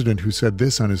a president who said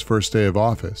this on his first day of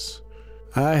office?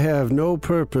 I have no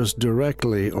purpose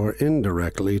directly or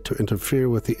indirectly to interfere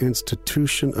with the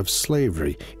institution of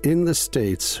slavery in the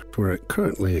states where it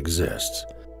currently exists.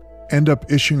 End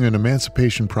up issuing an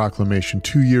Emancipation Proclamation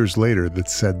 2 years later that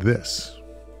said this: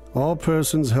 all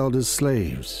persons held as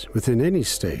slaves within any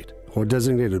state or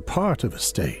designated part of a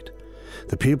state,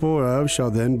 the people whereof shall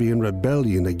then be in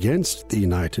rebellion against the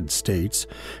United States,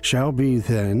 shall be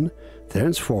then,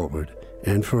 thenceforward,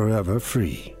 and forever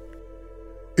free.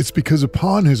 It's because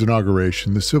upon his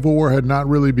inauguration, the Civil War had not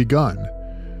really begun.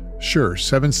 Sure,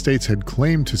 7 states had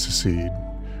claimed to secede,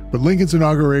 but Lincoln's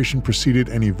inauguration preceded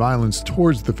any violence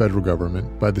towards the federal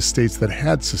government by the states that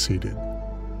had seceded.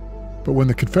 But when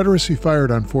the Confederacy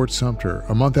fired on Fort Sumter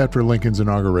a month after Lincoln's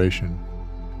inauguration,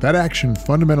 that action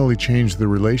fundamentally changed the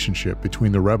relationship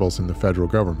between the rebels and the federal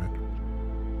government.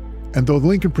 And though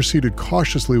Lincoln proceeded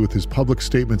cautiously with his public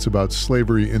statements about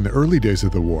slavery in the early days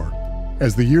of the war,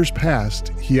 as the years passed,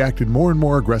 he acted more and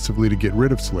more aggressively to get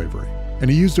rid of slavery, and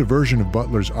he used a version of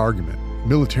Butler's argument,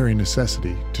 military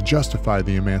necessity, to justify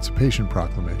the Emancipation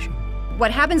Proclamation. What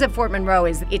happens at Fort Monroe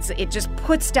is it just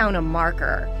puts down a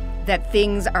marker that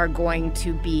things are going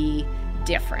to be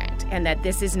different, and that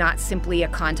this is not simply a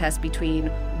contest between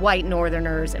white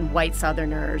Northerners and white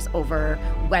Southerners over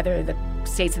whether the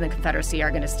states in the Confederacy are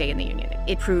going to stay in the Union.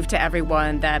 It proved to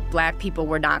everyone that black people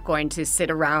were not going to sit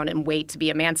around and wait to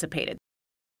be emancipated.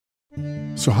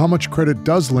 So how much credit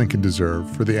does Lincoln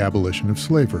deserve for the abolition of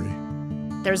slavery?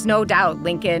 There's no doubt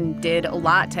Lincoln did a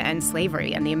lot to end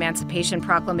slavery, and the Emancipation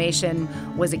Proclamation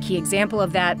was a key example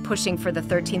of that. Pushing for the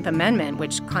 13th Amendment,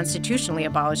 which constitutionally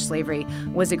abolished slavery,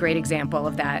 was a great example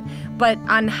of that. But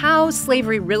on how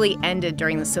slavery really ended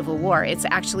during the Civil War, it's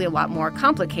actually a lot more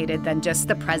complicated than just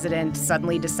the president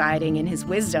suddenly deciding in his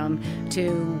wisdom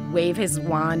to wave his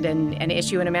wand and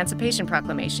issue an Emancipation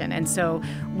Proclamation. And so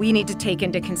we need to take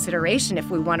into consideration,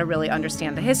 if we want to really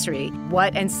understand the history,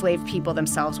 what enslaved people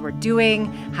themselves were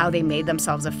doing, how they made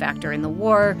themselves a factor in the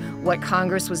war, what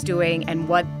Congress was doing, and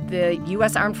what the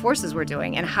U.S. Armed Forces were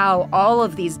doing, and how all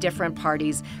of these different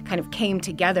parties kind of came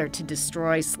together to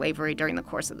destroy slavery during the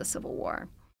course of the Civil War.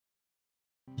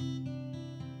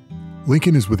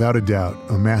 Lincoln is without a doubt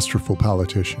a masterful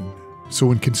politician. So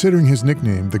when considering his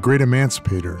nickname, the Great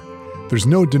Emancipator, there's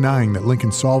no denying that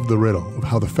Lincoln solved the riddle of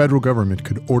how the federal government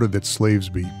could order that slaves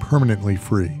be permanently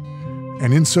free.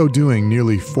 And in so doing,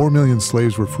 nearly 4 million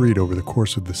slaves were freed over the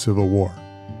course of the Civil War.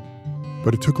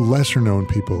 But it took lesser-known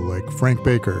people like Frank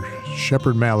Baker,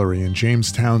 Shepard Mallory, and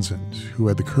James Townsend who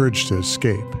had the courage to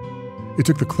escape. It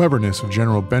took the cleverness of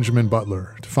General Benjamin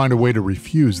Butler to find a way to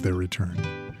refuse their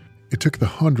return. It took the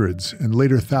hundreds and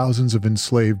later thousands of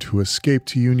enslaved who escaped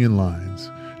to Union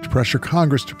lines to pressure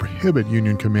Congress to prohibit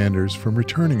Union commanders from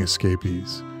returning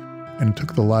escapees. And it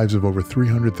took the lives of over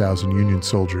 300,000 Union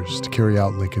soldiers to carry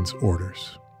out Lincoln's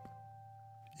orders.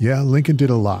 Yeah, Lincoln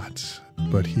did a lot,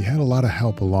 but he had a lot of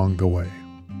help along the way.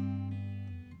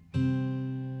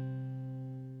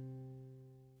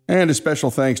 And a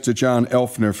special thanks to John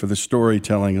Elfner for the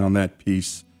storytelling on that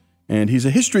piece. And he's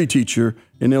a history teacher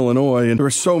in Illinois, and there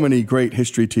are so many great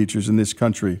history teachers in this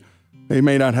country. They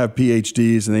may not have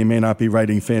PhDs and they may not be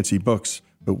writing fancy books,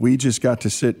 but we just got to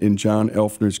sit in John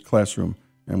Elfner's classroom.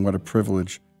 And what a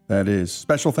privilege that is.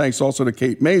 Special thanks also to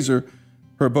Kate Mazer.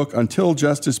 Her book, Until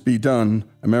Justice Be Done,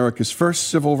 America's First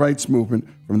Civil Rights Movement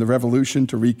from the Revolution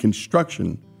to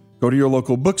Reconstruction. Go to your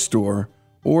local bookstore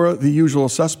or The Usual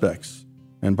Suspects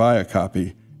and buy a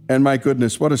copy. And my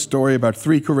goodness, what a story about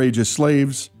 3 courageous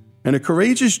slaves and a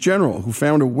courageous general who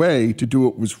found a way to do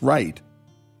what was right,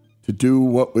 to do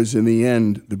what was in the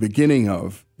end, the beginning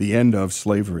of, the end of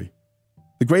slavery.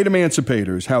 The Great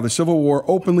Emancipators, how the Civil War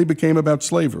openly became about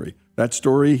slavery. That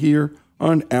story here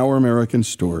on Our American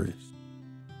Stories.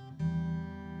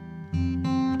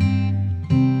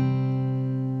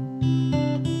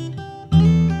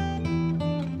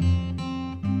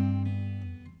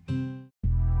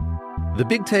 The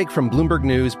Big Take from Bloomberg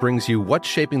News brings you what's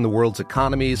shaping the world's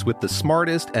economies with the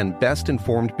smartest and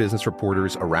best-informed business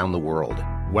reporters around the world.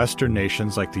 Western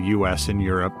nations like the U.S. and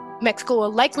Europe. Mexico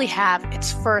will likely have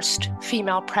its first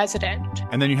female president.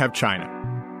 And then you have China.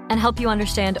 And help you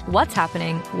understand what's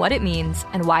happening, what it means,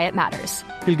 and why it matters.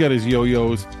 He'll get his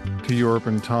yo-yos to Europe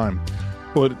in time.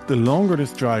 But the longer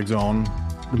this drags on,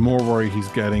 the more worry he's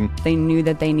getting. They knew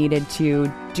that they needed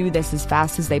to do this as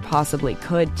fast as they possibly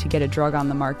could to get a drug on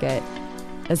the market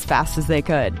as fast as they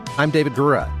could. I'm David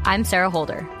Gura. I'm Sarah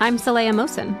Holder. I'm Saleha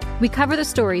Mohsen. We cover the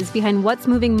stories behind what's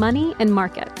moving money and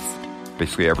markets.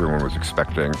 Basically, everyone was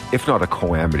expecting, if not a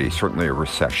calamity, certainly a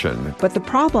recession. But the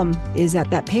problem is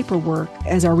that paperwork,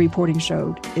 as our reporting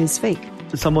showed, is fake.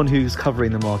 As someone who's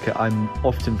covering the market, I'm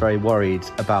often very worried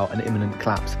about an imminent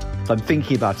collapse. So I'm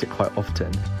thinking about it quite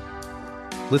often.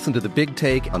 Listen to The Big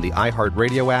Take on the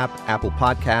iHeartRadio app, Apple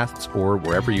Podcasts, or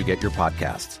wherever you get your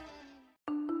podcasts.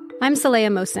 I'm Saleha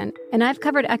Mohsen, and I've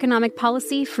covered economic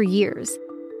policy for years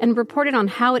and reported on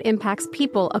how it impacts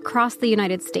people across the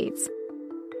United States.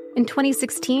 In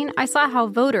 2016, I saw how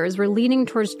voters were leaning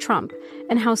towards Trump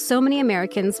and how so many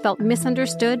Americans felt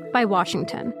misunderstood by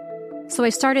Washington. So I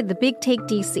started The Big Take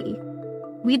DC.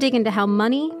 We dig into how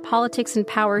money, politics, and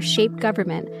power shape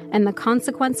government and the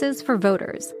consequences for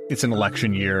voters. It's an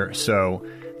election year, so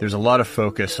there's a lot of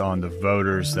focus on the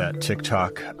voters that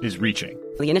TikTok is reaching.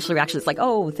 The initial reaction is like,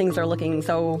 oh, things are looking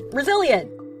so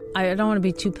resilient. I don't want to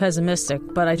be too pessimistic,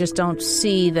 but I just don't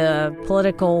see the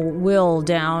political will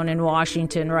down in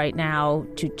Washington right now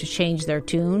to change their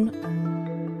tune.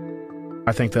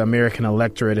 I think the American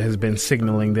electorate has been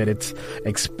signaling that it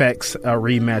expects a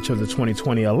rematch of the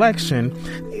 2020 election.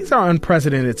 These are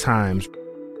unprecedented times.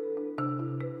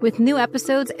 With new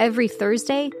episodes every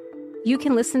Thursday, you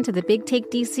can listen to The Big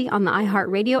Take DC on the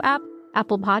iHeartRadio app,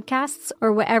 Apple Podcasts,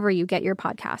 or wherever you get your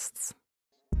podcasts.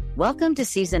 Welcome to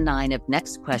Season 9 of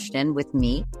Next Question with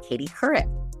me, Katie Couric.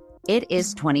 It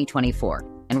is 2024,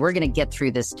 and we're going to get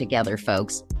through this together,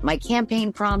 folks. My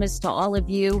campaign promise to all of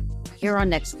you here on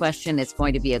Next Question is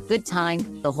going to be a good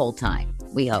time the whole time,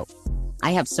 we hope.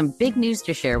 I have some big news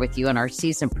to share with you on our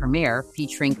season premiere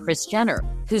featuring Kris Jenner,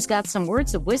 who's got some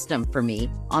words of wisdom for me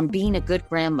on being a good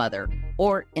grandmother,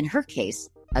 or in her case,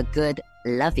 a good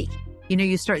lovey. You know,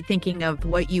 you start thinking of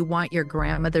what you want your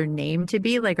grandmother name to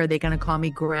be. Like, are they going to call me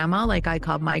grandma like I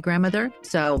called my grandmother?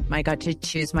 So I got to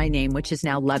choose my name, which is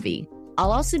now Lovey.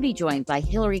 I'll also be joined by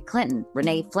Hillary Clinton,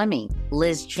 Renee Fleming,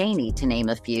 Liz Cheney, to name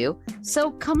a few.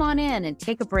 So come on in and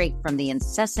take a break from the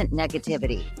incessant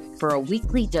negativity for a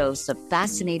weekly dose of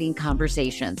fascinating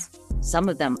conversations. Some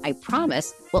of them, I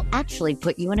promise, will actually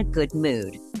put you in a good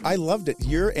mood. I loved it.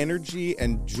 Your energy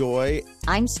and joy.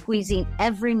 I'm squeezing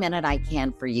every minute I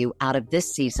can for you out of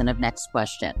this season of Next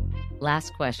Question.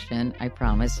 Last question, I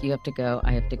promise. You have to go,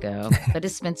 I have to go. But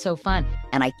it's been so fun,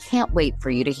 and I can't wait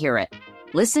for you to hear it.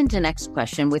 Listen to Next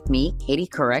Question with me, Katie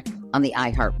Couric, on the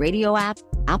iHeartRadio app,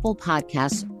 Apple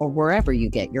Podcasts, or wherever you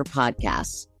get your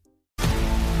podcasts.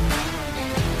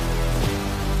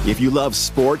 If you love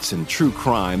sports and true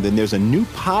crime, then there's a new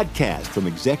podcast from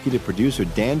executive producer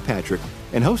Dan Patrick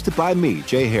and hosted by me,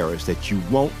 Jay Harris, that you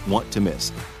won't want to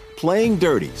miss. Playing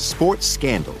Dirty: Sports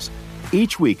Scandals.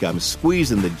 Each week, I'm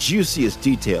squeezing the juiciest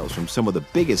details from some of the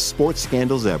biggest sports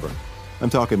scandals ever.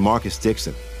 I'm talking Marcus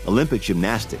Dixon, Olympic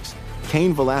gymnastics,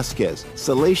 Cain Velasquez,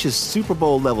 salacious Super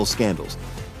Bowl-level scandals.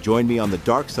 Join me on the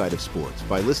dark side of sports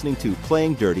by listening to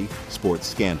Playing Dirty: Sports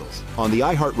Scandals on the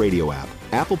iHeartRadio app,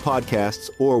 Apple Podcasts,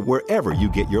 or wherever you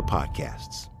get your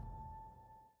podcasts.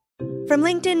 From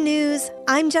LinkedIn News,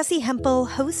 I'm Jessie Hempel,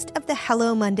 host of the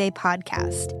Hello Monday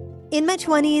podcast. In my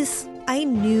 20s, I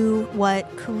knew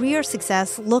what career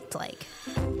success looked like.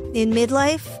 In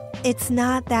midlife, it's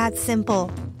not that simple.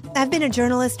 I've been a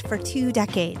journalist for 2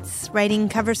 decades, writing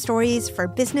cover stories for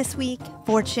Business Week,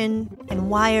 Fortune, and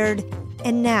Wired.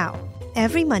 And now,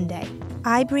 every Monday,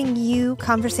 I bring you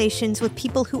conversations with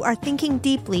people who are thinking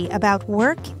deeply about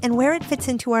work and where it fits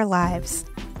into our lives.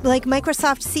 Like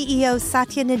Microsoft CEO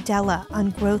Satya Nadella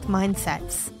on growth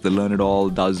mindsets. The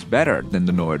learn-it-all does better than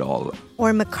the know-it-all.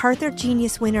 Or MacArthur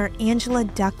Genius winner Angela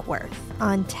Duckworth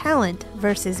on talent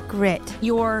versus grit.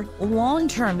 Your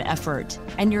long-term effort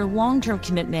and your long-term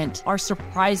commitment are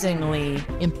surprisingly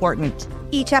important.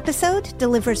 Each episode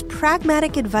delivers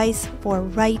pragmatic advice for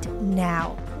right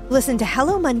now. Listen to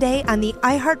Hello Monday on the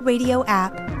iHeartRadio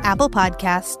app, Apple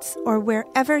Podcasts, or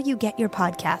wherever you get your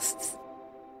podcasts.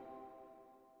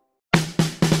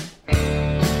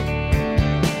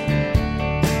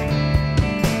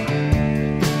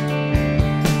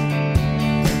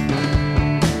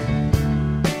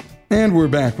 And we're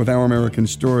back with Our American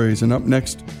Stories. And up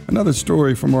next, another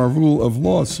story from our Rule of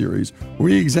Law series, where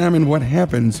we examine what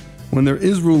happens when there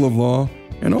is rule of law,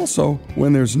 and also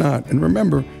when there's not. And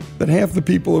remember that half the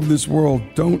people of this world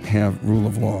don't have rule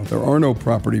of law. There are no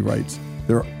property rights.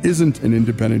 There isn't an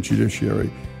independent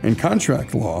judiciary. And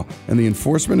contract law and the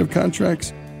enforcement of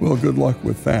contracts, well, good luck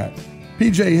with that.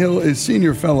 P.J. Hill is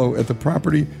Senior Fellow at the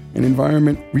Property and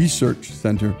Environment Research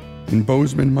Center in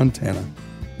Bozeman, Montana,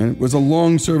 and was a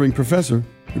long-serving professor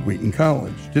at Wheaton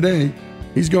College. Today,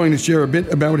 he's going to share a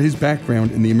bit about his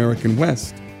background in the American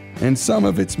West and some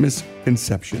of its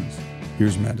misconceptions.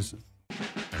 Here's Madison.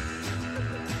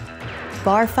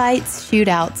 Bar fights,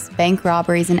 shootouts, bank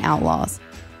robberies, and outlaws.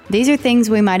 These are things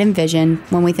we might envision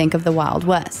when we think of the Wild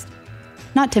West.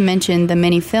 Not to mention the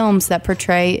many films that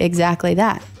portray exactly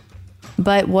that.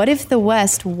 But what if the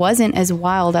West wasn't as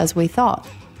wild as we thought?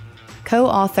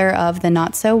 Co-author of The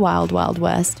Not So Wild Wild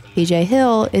West, P.J.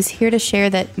 Hill, is here to share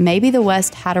that maybe the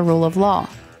West had a rule of law.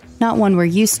 Not one we're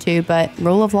used to, but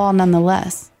rule of law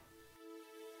nonetheless.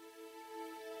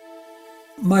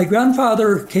 My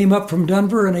grandfather came up from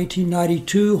Denver in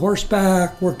 1892,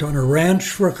 horseback, worked on a ranch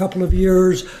for a couple of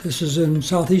years. This is in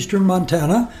southeastern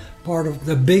Montana, part of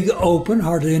the big open,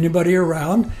 hardly anybody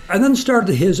around. And then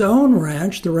started his own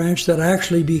ranch, the ranch that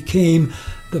actually became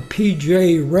the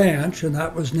P.J. Ranch, and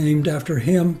that was named after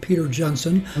him, Peter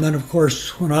Jensen. And then, of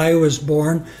course, when I was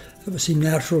born, it seemed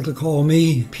natural to call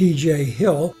me P.J.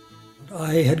 Hill.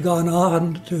 I had gone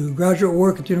on to graduate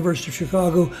work at the University of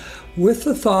Chicago with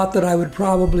the thought that I would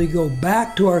probably go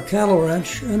back to our cattle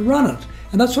ranch and run it.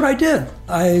 And that's what I did.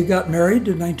 I got married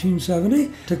in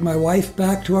 1970, took my wife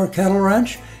back to our cattle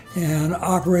ranch, and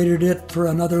operated it for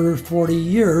another 40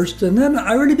 years. And then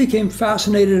I really became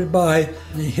fascinated by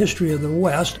the history of the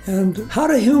West and how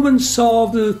do humans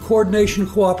solve the coordination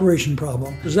cooperation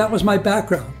problem, because that was my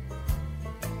background.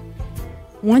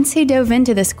 Once he dove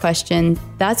into this question,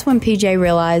 that's when PJ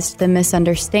realized the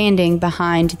misunderstanding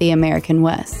behind the American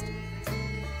West.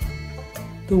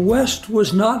 The West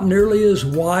was not nearly as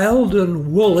wild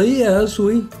and woolly as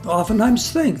we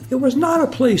oftentimes think. It was not a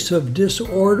place of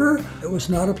disorder. It was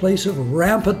not a place of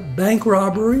rampant bank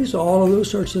robberies, all of those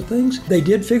sorts of things. They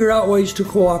did figure out ways to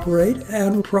cooperate,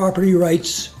 and property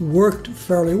rights worked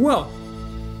fairly well.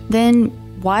 Then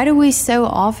why do we so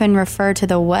often refer to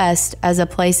the West as a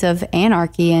place of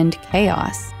anarchy and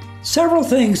chaos? Several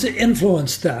things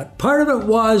influenced that. Part of it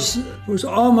was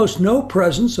almost no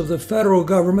presence of the federal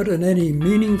government in any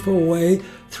meaningful way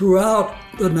throughout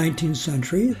the 19th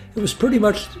century. It was pretty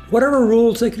much whatever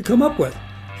rules they could come up with.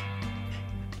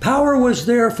 Power was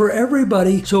there for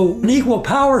everybody, so an equal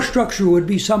power structure would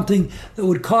be something that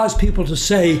would cause people to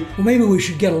say, well, maybe we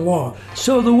should get along.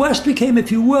 So the West became,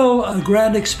 if you will, a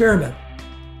grand experiment.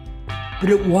 But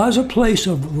it was a place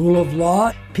of rule of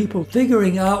law, people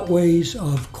figuring out ways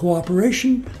of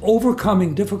cooperation,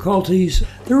 overcoming difficulties.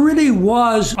 There really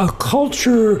was a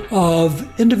culture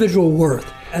of individual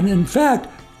worth. And in fact,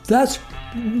 that's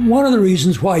one of the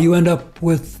reasons why you end up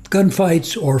with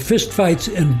gunfights or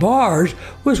fistfights in bars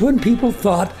was when people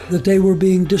thought that they were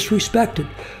being disrespected.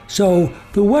 So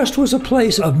the West was a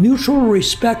place of mutual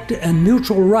respect and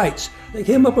mutual rights. They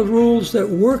came up with rules that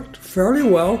worked fairly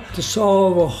well to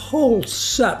solve a whole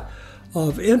set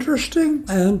of interesting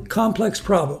and complex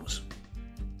problems.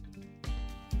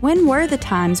 When were the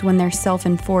times when their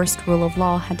self-enforced rule of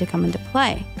law had to come into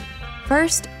play?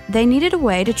 First, they needed a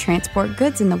way to transport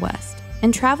goods in the West,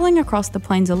 and traveling across the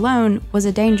plains alone was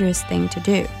a dangerous thing to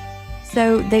do.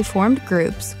 So they formed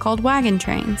groups called wagon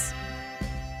trains.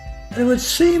 It would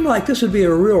seem like this would be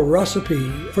a real recipe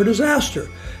for disaster.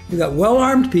 You got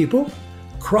well-armed people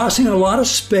crossing a lot of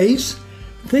space,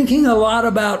 thinking a lot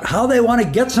about how they want to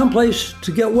get someplace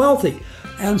to get wealthy.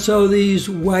 And so these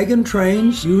wagon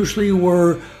trains usually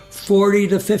were 40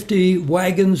 to 50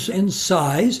 wagons in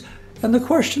size. And the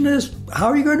question is, how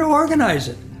are you going to organize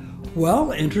it?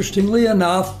 Well, interestingly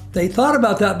enough, they thought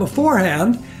about that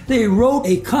beforehand. They wrote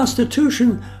a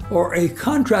constitution or a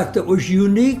contract that was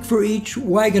unique for each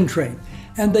wagon train.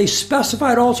 And they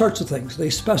specified all sorts of things. They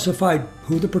specified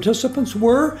who the participants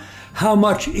were, how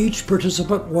much each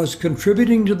participant was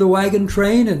contributing to the wagon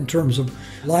train in terms of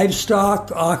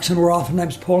livestock. Oxen were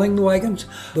oftentimes pulling the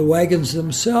wagons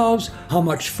themselves, how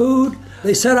much food.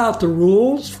 They set out the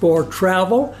rules for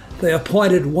travel. They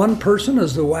appointed one person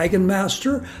as the wagon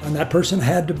master, and that person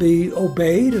had to be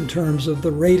obeyed in terms of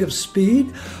the rate of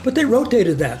speed, but they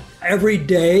rotated that. Every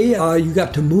day, you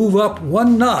got to move up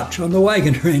one notch on the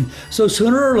wagon train. So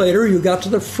sooner or later, you got to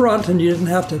the front and you didn't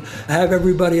have to have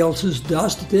everybody else's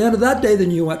dust. At the end of that day,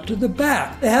 then you went to the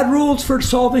back. They had rules for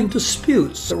solving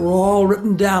disputes that were all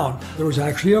written down. There was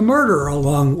actually a murder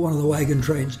along one of the wagon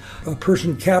trains. A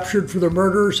person captured for the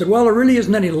murder said, well, there really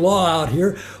isn't any law out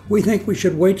here. We think we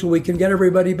should wait till we can get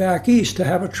everybody back east to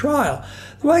have a trial.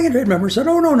 The wagon train member said,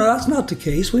 oh, no, that's not the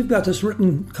case. We've got this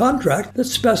written contract that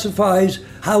specifies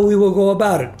how we will go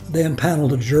about it. They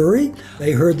impaneled a jury,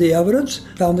 they heard the evidence,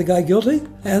 found the guy guilty,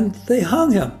 and they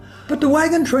hung him. But the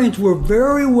wagon trains were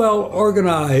very well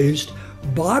organized,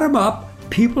 bottom up,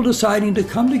 people deciding to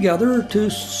come together to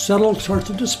settle sorts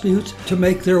of disputes to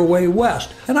make their way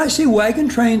west. And I see wagon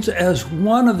trains as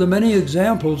one of the many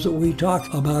examples that we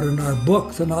talk about in our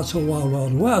book, The Not So Wild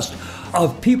Wild West,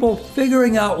 of people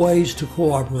figuring out ways to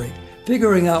cooperate,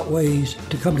 figuring out ways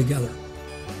to come together.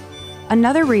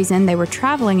 Another reason they were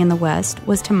traveling in the West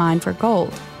was to mine for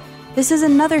gold. This is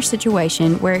another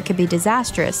situation where it could be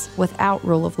disastrous without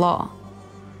rule of law.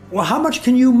 Well, how much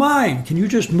can you mine? Can you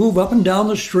just move up and down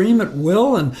the stream at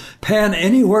will and pan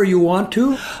anywhere you want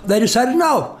to? They decided,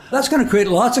 no, that's going to create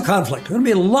lots of conflict. There's going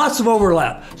to be lots of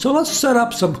overlap. So let's set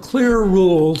up some clear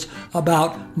rules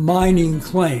about mining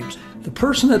claims. The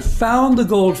person that found the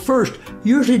gold first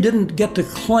usually didn't get to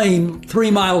claim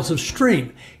 3 miles of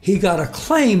stream. He got a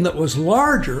claim that was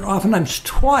larger, oftentimes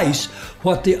twice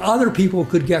what the other people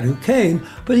could get who came,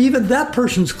 but even that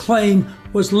person's claim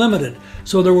was limited.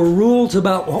 So there were rules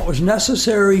about what was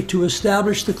necessary to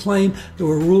establish the claim. There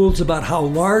were rules about how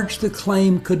large the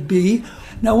claim could be.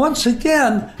 Now, once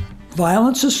again,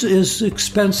 violence is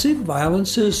expensive.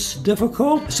 Violence is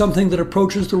difficult. Something that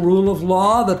approaches the rule of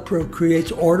law, that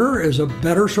creates order, is a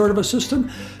better sort of a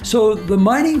system. So the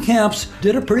mining camps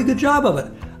did a pretty good job of it.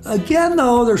 Again,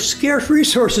 though, there's scarce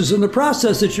resources in the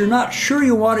process that you're not sure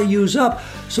you want to use up.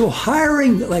 So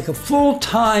hiring like a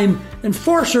full-time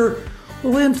enforcer,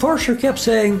 well, the enforcer kept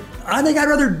saying, I think I'd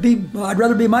rather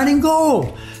be mining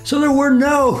gold. So there were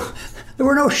no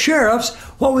sheriffs.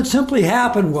 What would simply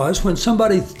happen was when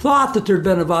somebody thought that there'd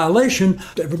been a violation,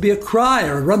 there would be a cry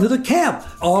or a run through the camp.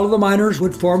 All of the miners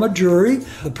would form a jury.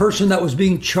 The person that was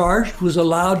being charged was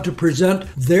allowed to present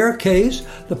their case.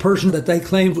 The person that they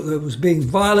claimed that was being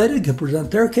violated could present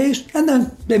their case, and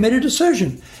then they made a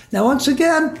decision. Now, once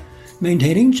again,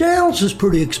 maintaining jails is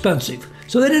pretty expensive.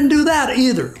 So they didn't do that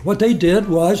either. What they did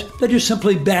was they just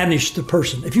simply banished the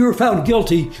person. If you were found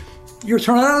guilty, you're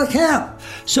thrown out of the camp.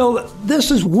 So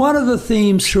this is one of the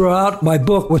themes throughout my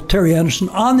book with Terry Anderson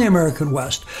on the American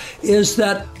West, is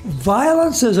that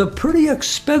violence is a pretty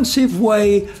expensive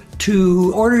way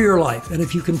to order your life. And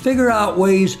if you can figure out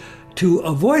ways to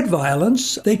avoid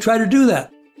violence, they try to do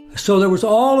that. So there was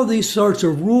all of these sorts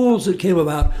of rules that came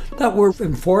about that were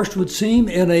enforced, would seem,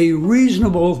 in a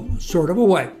reasonable sort of a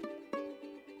way.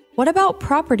 What about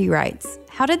property rights?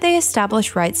 How did they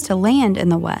establish rights to land in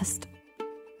the West?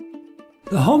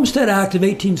 The Homestead Act of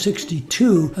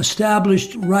 1862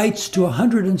 established rights to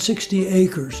 160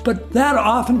 acres, but that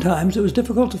oftentimes it was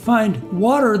difficult to find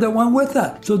water that went with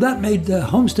that. So that made the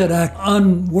Homestead Act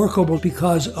unworkable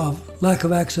because of lack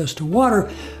of access to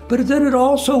water, but then it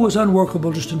also was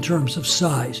unworkable just in terms of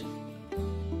size.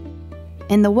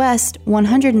 In the West,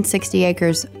 160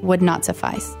 acres would not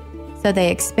suffice, so they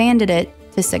expanded it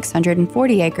to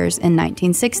 640 acres in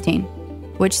 1916,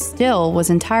 which still was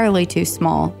entirely too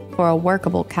small for a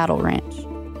workable cattle ranch.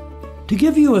 To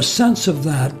give you a sense of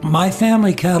that, my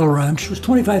family cattle ranch was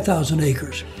 25,000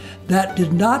 acres. That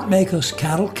did not make us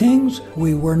cattle kings.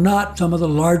 We were not some of the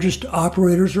largest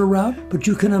operators around, but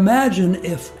you can imagine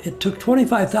if it took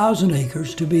 25,000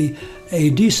 acres to be a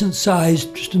decent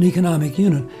sized, just an economic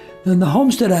unit, then the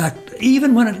Homestead Act,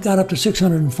 even when it got up to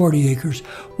 640 acres,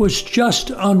 was just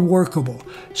unworkable.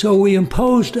 So we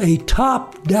imposed a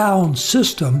top-down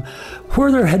system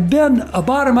where there had been a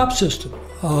bottom-up system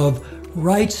of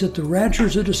rights that the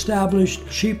ranchers had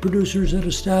established, sheep producers had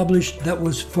established, that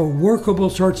was for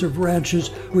workable sorts of ranches.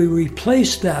 We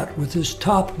replaced that with this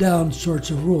top-down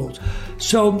sorts of rules.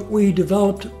 So we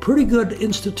developed pretty good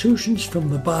institutions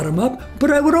from the bottom up. But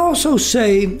I would also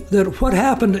say that what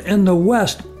happened in the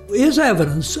West is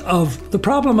evidence of the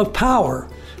problem of power.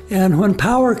 And when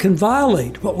power can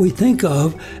violate what we think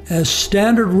of as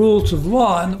standard rules of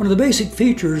law, and one of the basic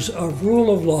features of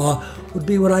rule of law would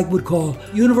be what I would call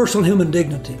universal human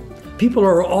dignity. People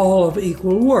are all of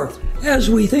equal worth. As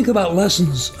we think about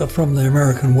lessons from the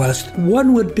American West,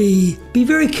 one would be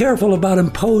very careful about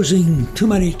imposing too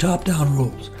many top-down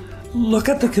rules. Look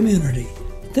at the community.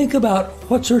 Think about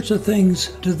what sorts of things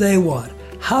do they want?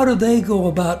 How do they go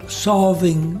about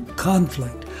solving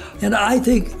conflict? And I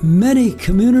think many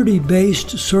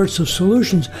community-based sorts of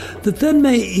solutions that then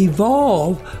may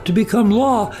evolve to become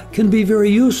law can be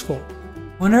very useful.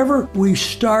 Whenever we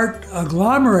start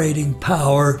agglomerating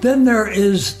power, then there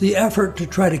is the effort to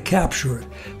try to capture it.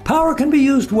 Power can be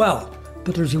used well,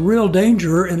 but there's a real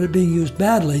danger in it being used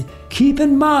badly. Keep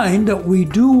in mind that we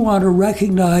do want to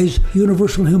recognize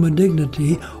universal human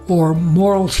dignity or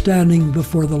moral standing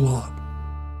before the law.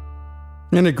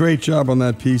 And a great job on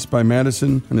that piece by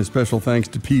Madison, and a special thanks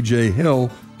to P.J.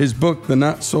 Hill. His book, The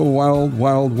Not So Wild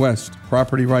Wild West,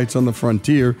 Property Rights on the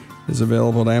Frontier, is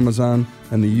available at Amazon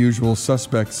and the usual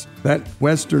suspects. That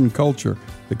Western culture,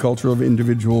 the culture of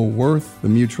individual worth, the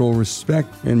mutual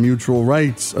respect and mutual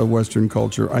rights of Western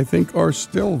culture, I think are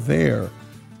still there.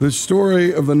 The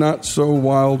story of the Not So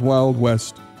Wild Wild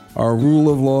West, our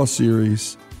Rule of Law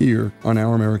series, here on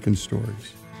Our American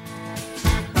Stories.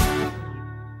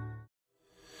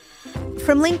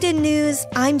 From LinkedIn News,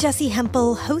 I'm Jessie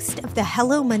Hempel, host of the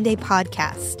Hello Monday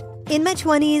podcast. In my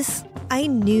 20s, I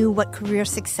knew what career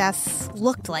success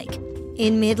looked like.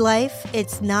 In midlife,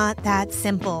 it's not that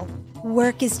simple.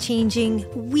 Work is changing,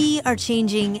 we are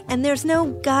changing, and there's no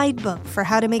guidebook for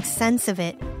how to make sense of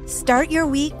it. Start your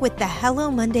week with the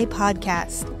Hello Monday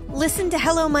podcast. Listen to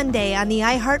Hello Monday on the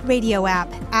iHeartRadio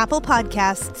app, Apple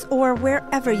Podcasts, or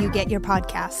wherever you get your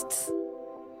podcasts.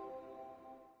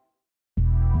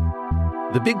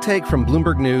 The Big Take from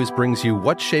Bloomberg News brings you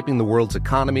what's shaping the world's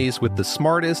economies with the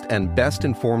smartest and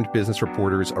best-informed business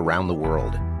reporters around the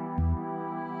world.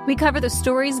 We cover the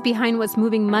stories behind what's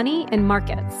moving money and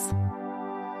markets,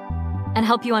 and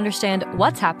help you understand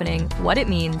what's happening, what it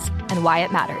means, and why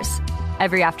it matters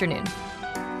every afternoon.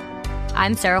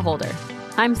 I'm Sarah Holder.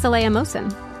 I'm Saleha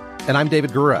Mohsin. And I'm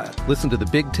David Gura. Listen to The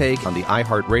Big Take on the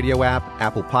iHeartRadio app,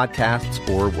 Apple Podcasts,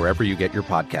 or wherever you get your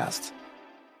podcasts.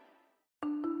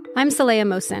 I'm Saleha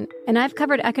Mohsin, and I've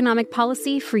covered economic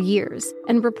policy for years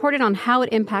and reported on how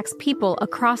it impacts people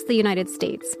across the United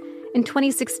States. In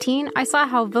 2016, I saw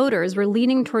how voters were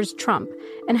leaning towards Trump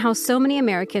and how so many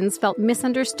Americans felt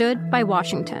misunderstood by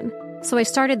Washington. So I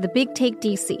started The Big Take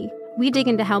DC. We dig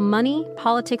into how money,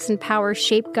 politics, and power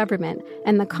shape government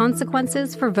and the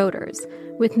consequences for voters.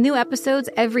 With new episodes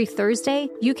every Thursday,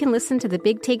 you can listen to The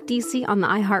Big Take DC on the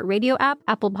iHeartRadio app,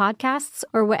 Apple Podcasts,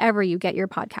 or wherever you get your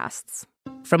podcasts.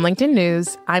 From LinkedIn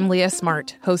News, I'm Leah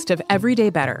Smart, host of Everyday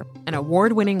Better, an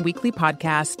award-winning weekly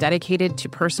podcast dedicated to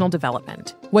personal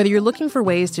development. Whether you're looking for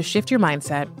ways to shift your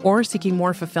mindset or seeking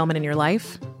more fulfillment in your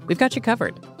life, we've got you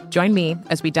covered. Join me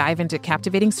as we dive into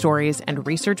captivating stories and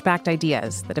research-backed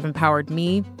ideas that have empowered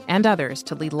me and others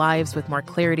to lead lives with more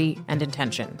clarity and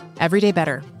intention. Everyday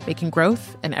Better, making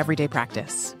growth an everyday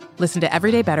practice. Listen to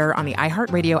Everyday Better on the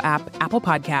iHeartRadio app, Apple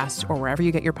Podcasts, or wherever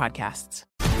you get your podcasts.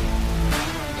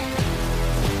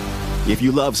 If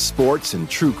you love sports and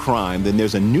true crime, then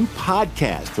there's a new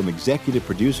podcast from executive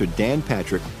producer Dan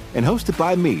Patrick and hosted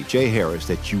by me, Jay Harris,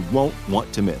 that you won't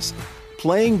want to miss.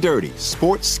 Playing Dirty: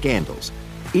 Sports Scandals.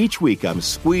 Each week, I'm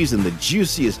squeezing the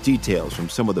juiciest details from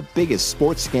some of the biggest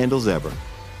sports scandals ever.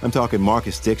 I'm talking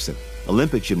Marcus Dixon,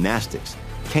 Olympic gymnastics,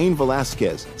 Cain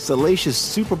Velasquez, salacious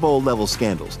Super Bowl-level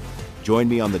scandals. Join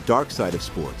me on the dark side of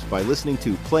sports by listening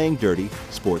to Playing Dirty: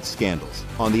 Sports Scandals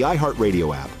on the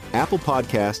iHeartRadio app, Apple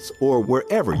Podcasts, or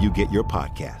wherever you get your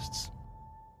podcasts.